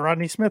 I thought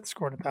Rodney Smith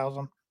scored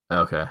 1,000.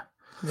 Okay.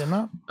 He did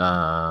not.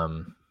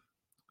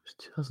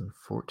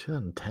 2004,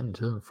 2010,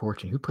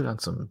 2014. Who put on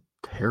some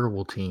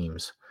terrible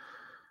teams?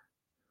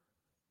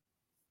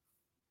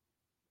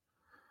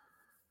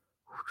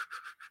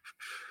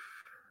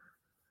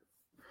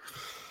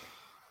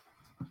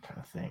 I'm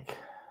trying to think.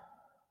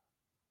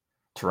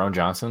 Tyrone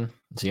Johnson,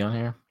 is he on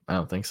here? I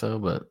don't think so,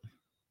 but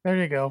there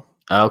you go.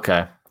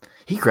 Okay.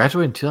 He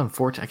graduated in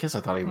 2014. I guess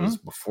I thought he was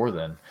before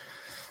then.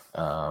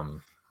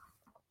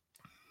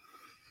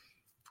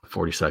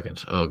 40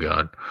 seconds. Oh,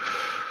 God.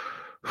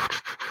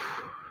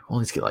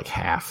 Only get like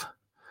half.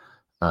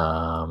 Did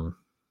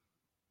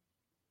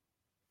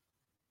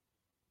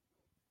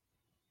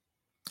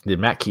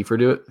Matt Kiefer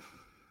do it?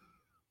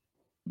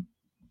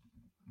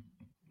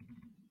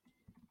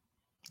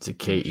 It's a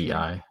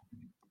KEI.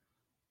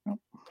 Nope.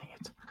 Dang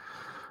it.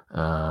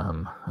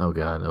 Oh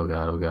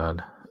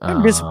God.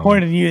 I'm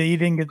disappointed in you that you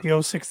didn't get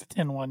the 06 to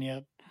 10 one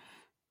yet.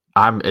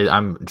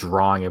 I'm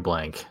drawing a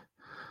blank.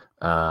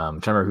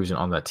 Trying to remember who's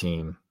on that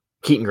team.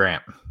 Keaton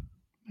Grant.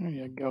 There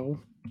you go.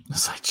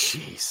 It's like,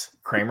 jeez.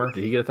 Kramer,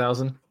 did he get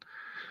 1,000?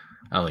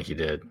 I don't think he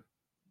did.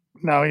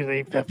 No, he's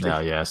 850. No,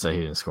 yeah, so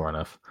he didn't score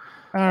enough.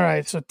 All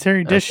right, so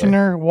Terry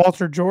Dishner,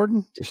 Walter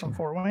Jordan from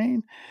Fort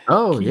Wayne.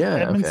 Oh, Keith yeah.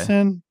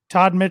 Edmondson, Okay.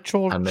 Todd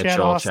Mitchell, Chad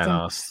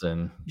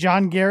Austin,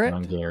 John Garrett.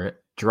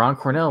 Jerron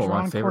Cornell, one of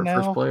my favorite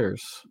first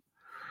players.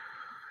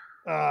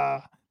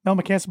 Mel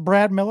McCants,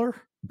 Brad Miller,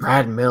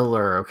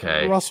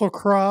 okay. Russell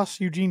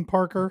Cross, Eugene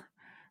Parker,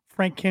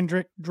 Frank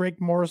Kendrick,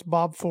 Drake Morris,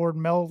 Bob Ford,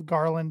 Mel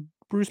Garland,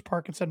 Bruce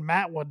Parkinson,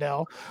 Matt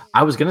Waddell.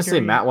 I was going to say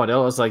Matt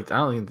Waddell. I was like, I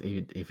don't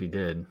think if he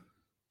did.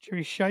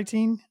 Jerry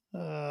Scheiting,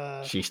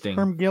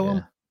 Herm Gillum,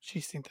 yeah.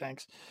 Sheasting,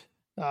 thanks.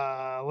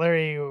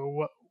 Larry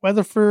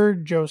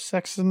Weatherford, Joe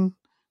Sexton,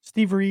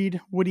 Steve Reed,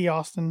 Woody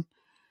Austin,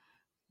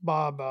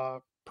 Bob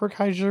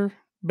Perkheiser,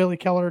 Billy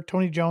Keller,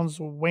 Tony Jones,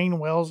 Wayne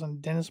Wells,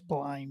 and Dennis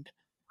Blind.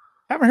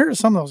 I haven't heard of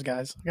some of those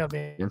guys. I gotta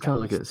be. I'm trying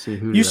to look at see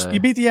who you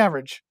beat the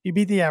average. You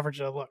beat the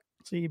average. Look,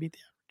 see, you beat the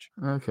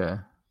average. Okay.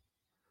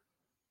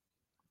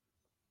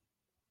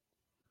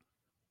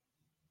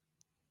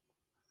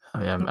 I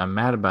mean, I'm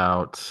mad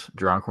about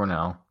Jerron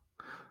Cornell.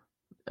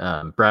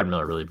 Brad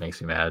Miller really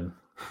makes me mad.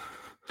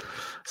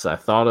 So I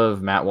thought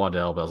of Matt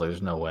Waddell, but I was like,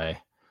 "There's no way."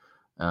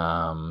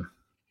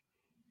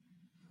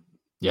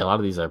 Yeah, a lot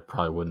of these I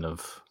probably wouldn't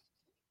have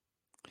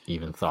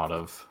even thought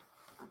of.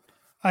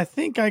 I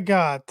think I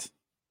got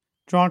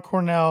Jerron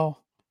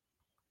Cornell,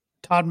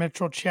 Todd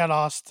Mitchell, Chad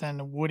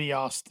Austin, Woody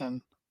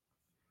Austin,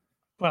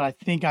 but I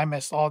think I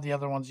missed all the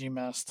other ones you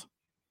missed.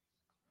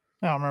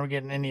 I don't remember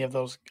getting any of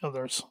those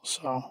others,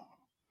 so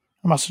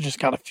I must have just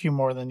got a few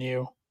more than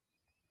you.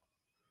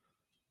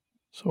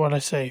 So what did I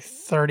say,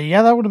 30?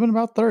 Yeah, that would have been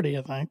about 30,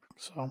 I think.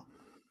 So,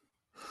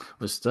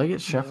 did I get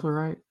Scheffler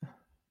right?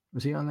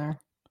 Was he on there?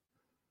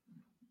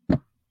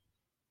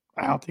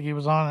 I don't think he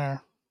was on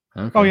there.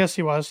 Okay. Oh, yes,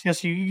 he was.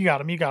 Yes, you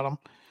got him. You got him.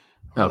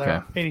 Okay.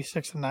 There,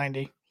 86 and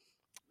 90.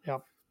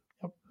 Yep.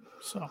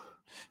 So,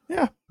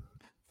 yeah,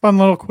 fun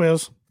little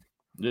quiz.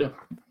 Yeah.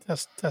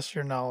 Test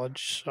your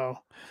knowledge. So,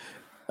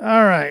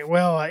 all right.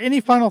 Well,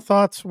 any final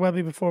thoughts,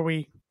 Webby, before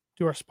we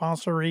do our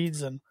sponsor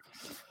reads and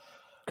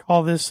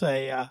call this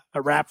a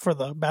wrap for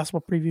the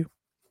basketball preview?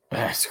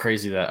 It's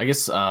crazy that I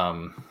guess.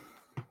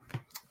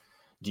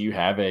 Do you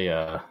have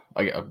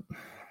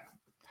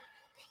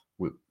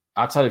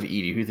outside of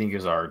Edie, who do you think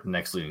is our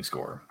next leading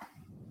scorer?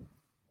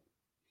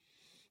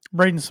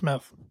 Braden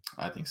Smith.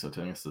 I think so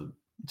too. I think it's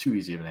too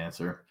easy of an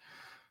answer.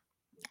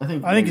 I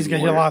think he's gonna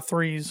hit a lot of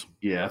threes.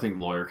 Yeah, I think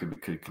Lawyer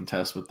could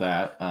contest with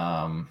that.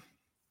 Trying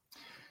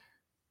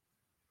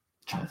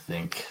to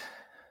think.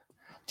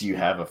 Do you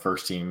have a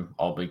first team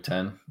All Big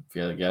Ten? If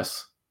you had a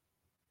guess.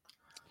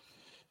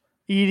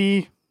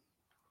 Edie,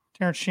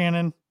 Terrence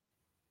Shannon.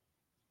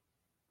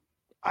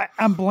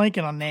 I'm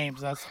blanking on names.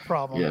 That's the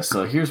problem. Yeah.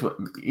 So here's what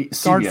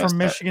guard from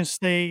Michigan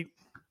State.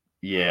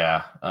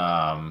 Yeah.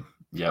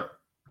 Yep.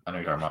 I know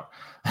you're talking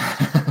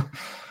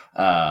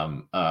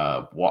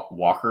about.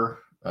 Walker.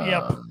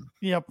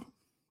 Yep.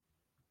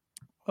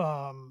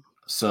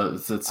 So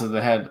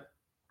they had.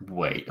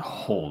 Wait.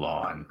 Hold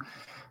on.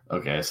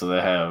 Okay, so they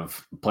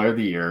have Player of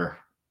the Year.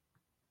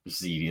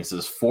 It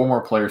says 4 more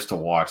players to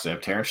watch. They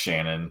have Terrence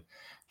Shannon,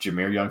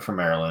 Jameer Young from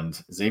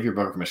Maryland, Xavier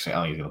Booker from Michigan.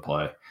 I don't think he's going to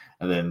play.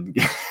 And then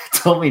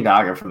Tommy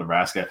Naga from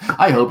Nebraska.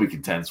 I hope he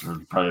contends for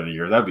Player of the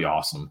Year. That'd be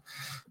awesome.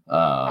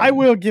 I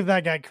will give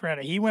that guy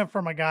credit. He went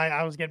from a guy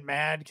I was getting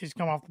mad because he's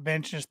come off the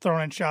bench and just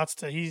throwing in shots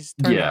to he's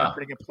turned into a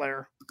pretty good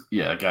player.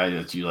 Yeah, a guy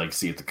that you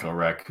see at the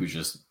co-rec who's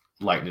just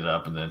lighting it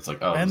up, and then it's like,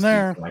 oh, and this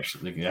there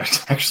dude can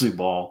actually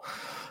ball.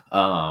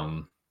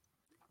 I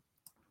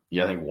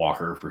think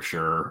Walker for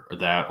sure,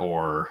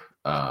 or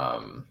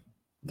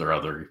their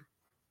other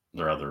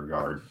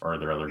guard or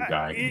their other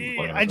guy.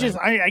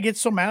 I get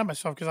so mad at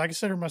myself because I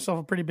consider myself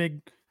a pretty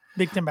big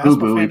Ten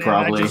basketball fan.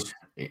 Probably.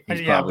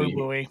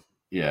 Boo-booey.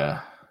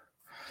 Yeah.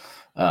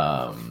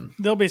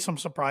 There'll be some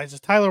surprises.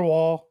 Tyler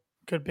Wall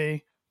could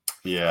be.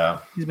 Yeah.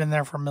 He's been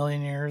there for a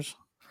million years.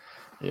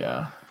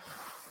 Yeah.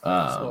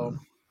 That's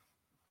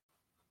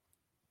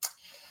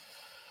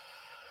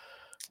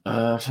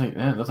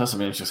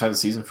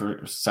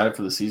excited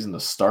for the season to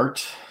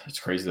start. It's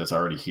crazy that's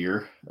already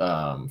here.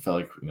 Felt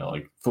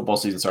like football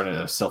season started.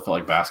 I still felt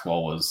like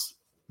basketball was,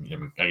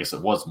 I guess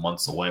it was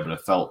months away, but it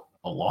felt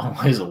a long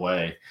ways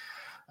away.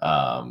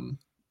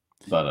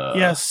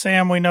 Yes,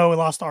 Sam, we know we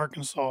lost to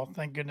Arkansas.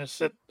 Thank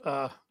goodness it.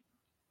 I'm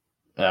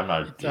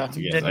not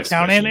didn't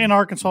count. And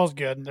Arkansas is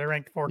good. They're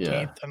ranked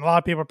 14th, and a lot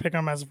of people are picking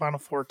them as a Final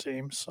Four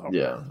team. So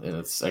yeah, and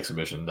it's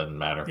exhibition doesn't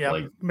matter.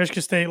 Yeah,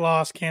 Michigan State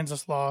lost,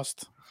 Kansas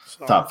lost.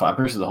 So. Top 5.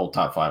 Pretty sure the whole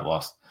top 5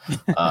 lost.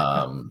 But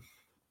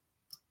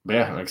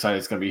yeah, I'm excited.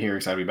 It's going to be here.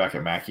 Excited to be back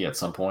at Mackey at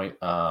some point.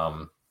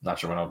 Not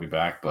sure when I'll be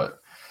back,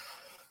 but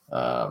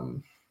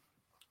the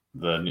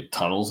new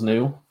tunnel's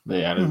new.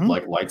 They added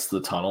lights to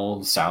the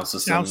tunnel, sound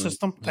system.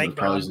 Thank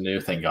God. New.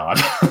 Thank God.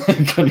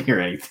 I couldn't hear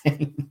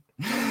anything.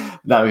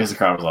 Not because the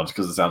crowd was loud, just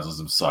because the sound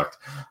system sucked.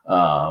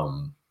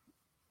 No,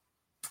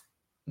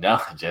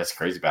 just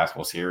crazy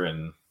basketball's here,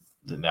 and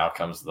now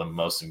comes the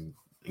most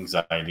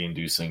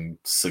anxiety-inducing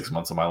 6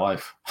 months of my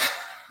life.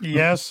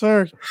 Yes,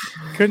 sir.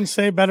 Couldn't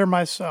say better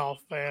myself.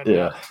 And,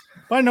 yeah.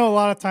 But I know a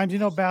lot of times,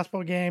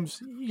 basketball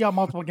games, you got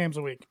multiple games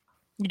a week.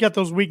 You got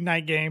those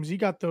weeknight games. You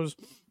got those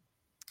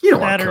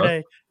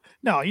Saturday.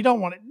 No, you don't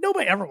want it.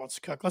 Nobody ever wants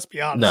to cook. Let's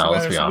be honest. No,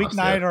 whether it's a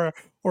weeknight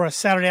or a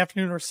Saturday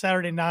afternoon or a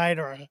Saturday night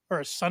or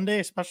a Sunday,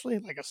 especially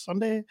like a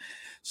Sunday.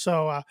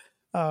 So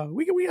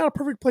we got a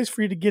perfect place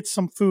for you to get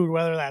some food,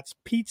 whether that's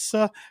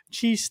pizza,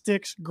 cheese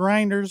sticks,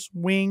 grinders,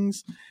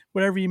 wings,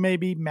 whatever you may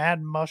be.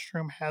 Mad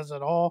Mushroom has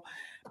it all.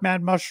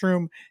 Mad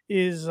Mushroom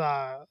is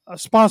a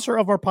sponsor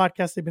of our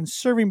podcast. They've been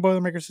serving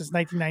Boilermakers since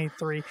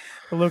 1993.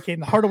 They're located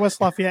in the heart of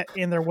West Lafayette,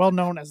 and they're well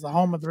known as the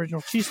home of the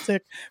original cheese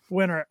stick.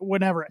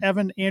 Whenever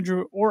Evan,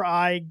 Andrew, or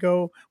I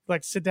go, we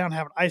like to sit down and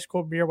have an ice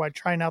cold beer while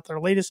trying out their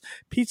latest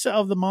pizza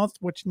of the month,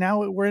 which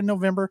now we're in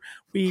November.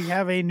 We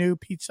have a new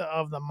pizza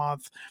of the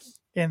month,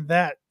 and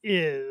that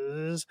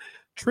is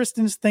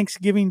Tristan's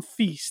Thanksgiving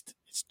Feast.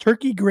 It's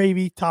turkey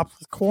gravy topped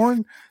with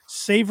corn,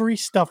 savory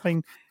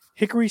stuffing,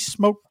 hickory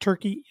smoked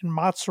turkey, and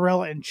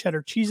mozzarella and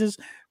cheddar cheeses,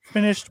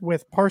 finished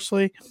with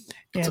parsley.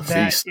 And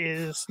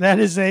that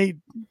is a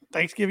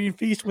Thanksgiving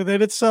feast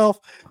within itself,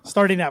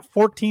 starting at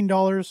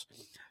 $14.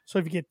 So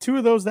if you get 2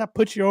 of those, that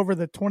puts you over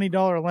the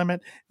 $20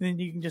 limit. And then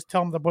you can just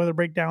tell them the Boiler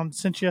Breakdown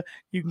sent you.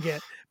 You can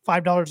get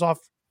 $5 off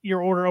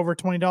your order over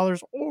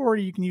 $20, or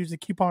you can use the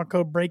coupon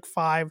code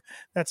BREAK5.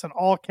 That's in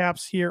all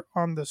caps here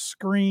on the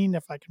screen.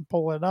 If I can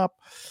pull it up.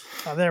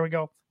 There we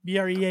go.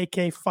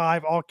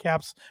 BREAK5, all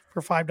caps,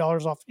 for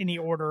 $5 off any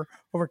order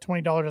over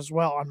 $20 as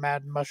well on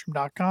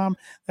madmushroom.com.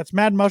 That's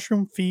Mad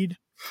Mushroom. Feed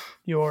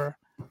your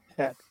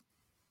head.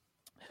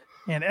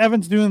 And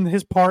Evan's doing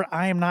his part.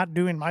 I am not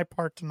doing my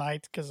part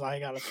tonight because I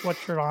got a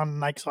sweatshirt on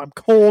tonight, so I'm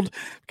cold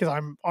because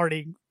I'm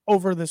already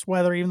over this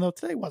weather, even though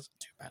today wasn't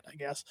too bad, I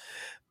guess.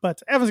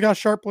 But Evan's got a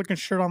sharp-looking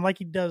shirt on like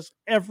he does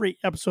every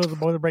episode of the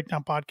Boiler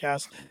Breakdown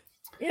podcast.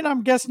 And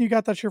I'm guessing you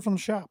got that shirt from the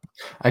shop.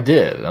 I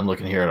did. I'm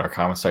looking here at our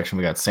comment section.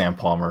 We got Sam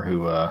Palmer,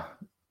 who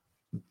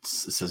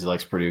says he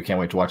likes Purdue. Can't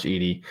wait to watch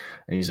Edie.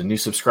 And he's a new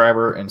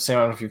subscriber. And Sam,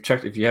 I don't know if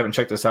you haven't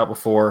checked this out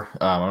before.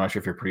 I'm not sure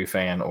if you're a Purdue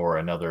fan or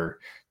another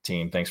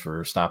team. Thanks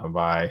for stopping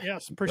by.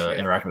 Yes, appreciate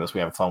interacting with us.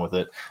 We have fun with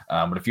it.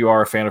 But if you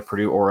are a fan of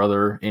Purdue or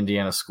other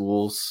Indiana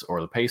schools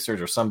or the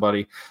Pacers or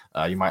somebody,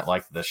 you might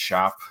like the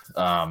shop.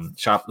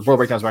 The Boiler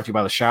Breakdown is brought to you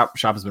by the shop.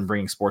 Shop has been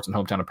bringing sports and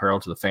hometown apparel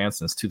to the fans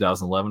since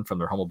 2011. From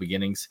their humble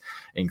beginnings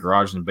in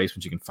garages and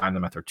basements, you can find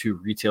them at their 2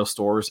 retail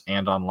stores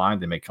and online.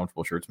 They make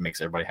comfortable shirts. Makes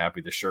everybody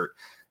happy. This shirt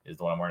is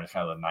the one I'm wearing. It's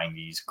kind of the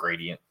 90s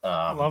gradient.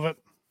 Love it.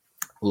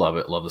 Love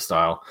it. Love the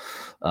style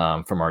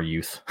from our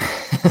youth.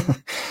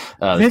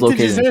 Vintage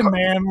is in,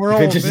 man. We're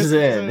old. Vintage is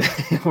in.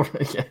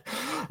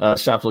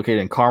 Shop's located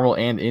in Carmel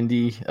and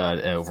Indy,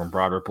 over in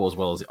Broad Ripple, as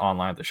well as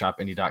online at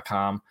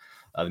theshopindy.com.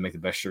 They make the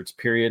best shirts,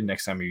 period.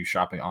 Next time you're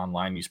shopping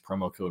online, use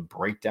promo code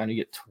BREAKDOWN. You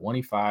get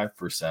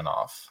 25%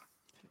 off.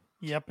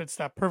 Yep, it's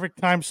that perfect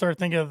time to start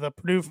thinking of the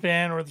Purdue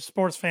fan or the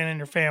sports fan in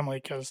your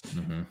family, because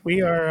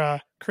we are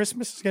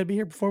Christmas is going to be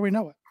here before we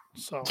know it.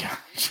 So,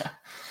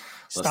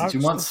 Less than 2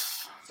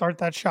 months. Start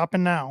that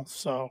shopping now.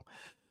 So,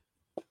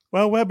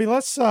 well, Webby,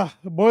 let's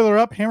boiler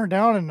up, hammer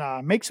down,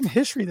 and make some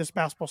history this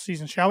basketball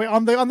season, shall we?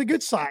 On the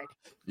good side,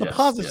 the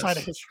positive side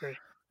of history.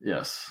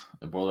 Yes,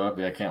 boiler up.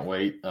 Yeah, I can't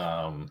wait.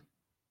 I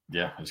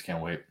just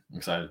can't wait. I'm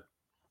excited.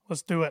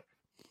 Let's do it.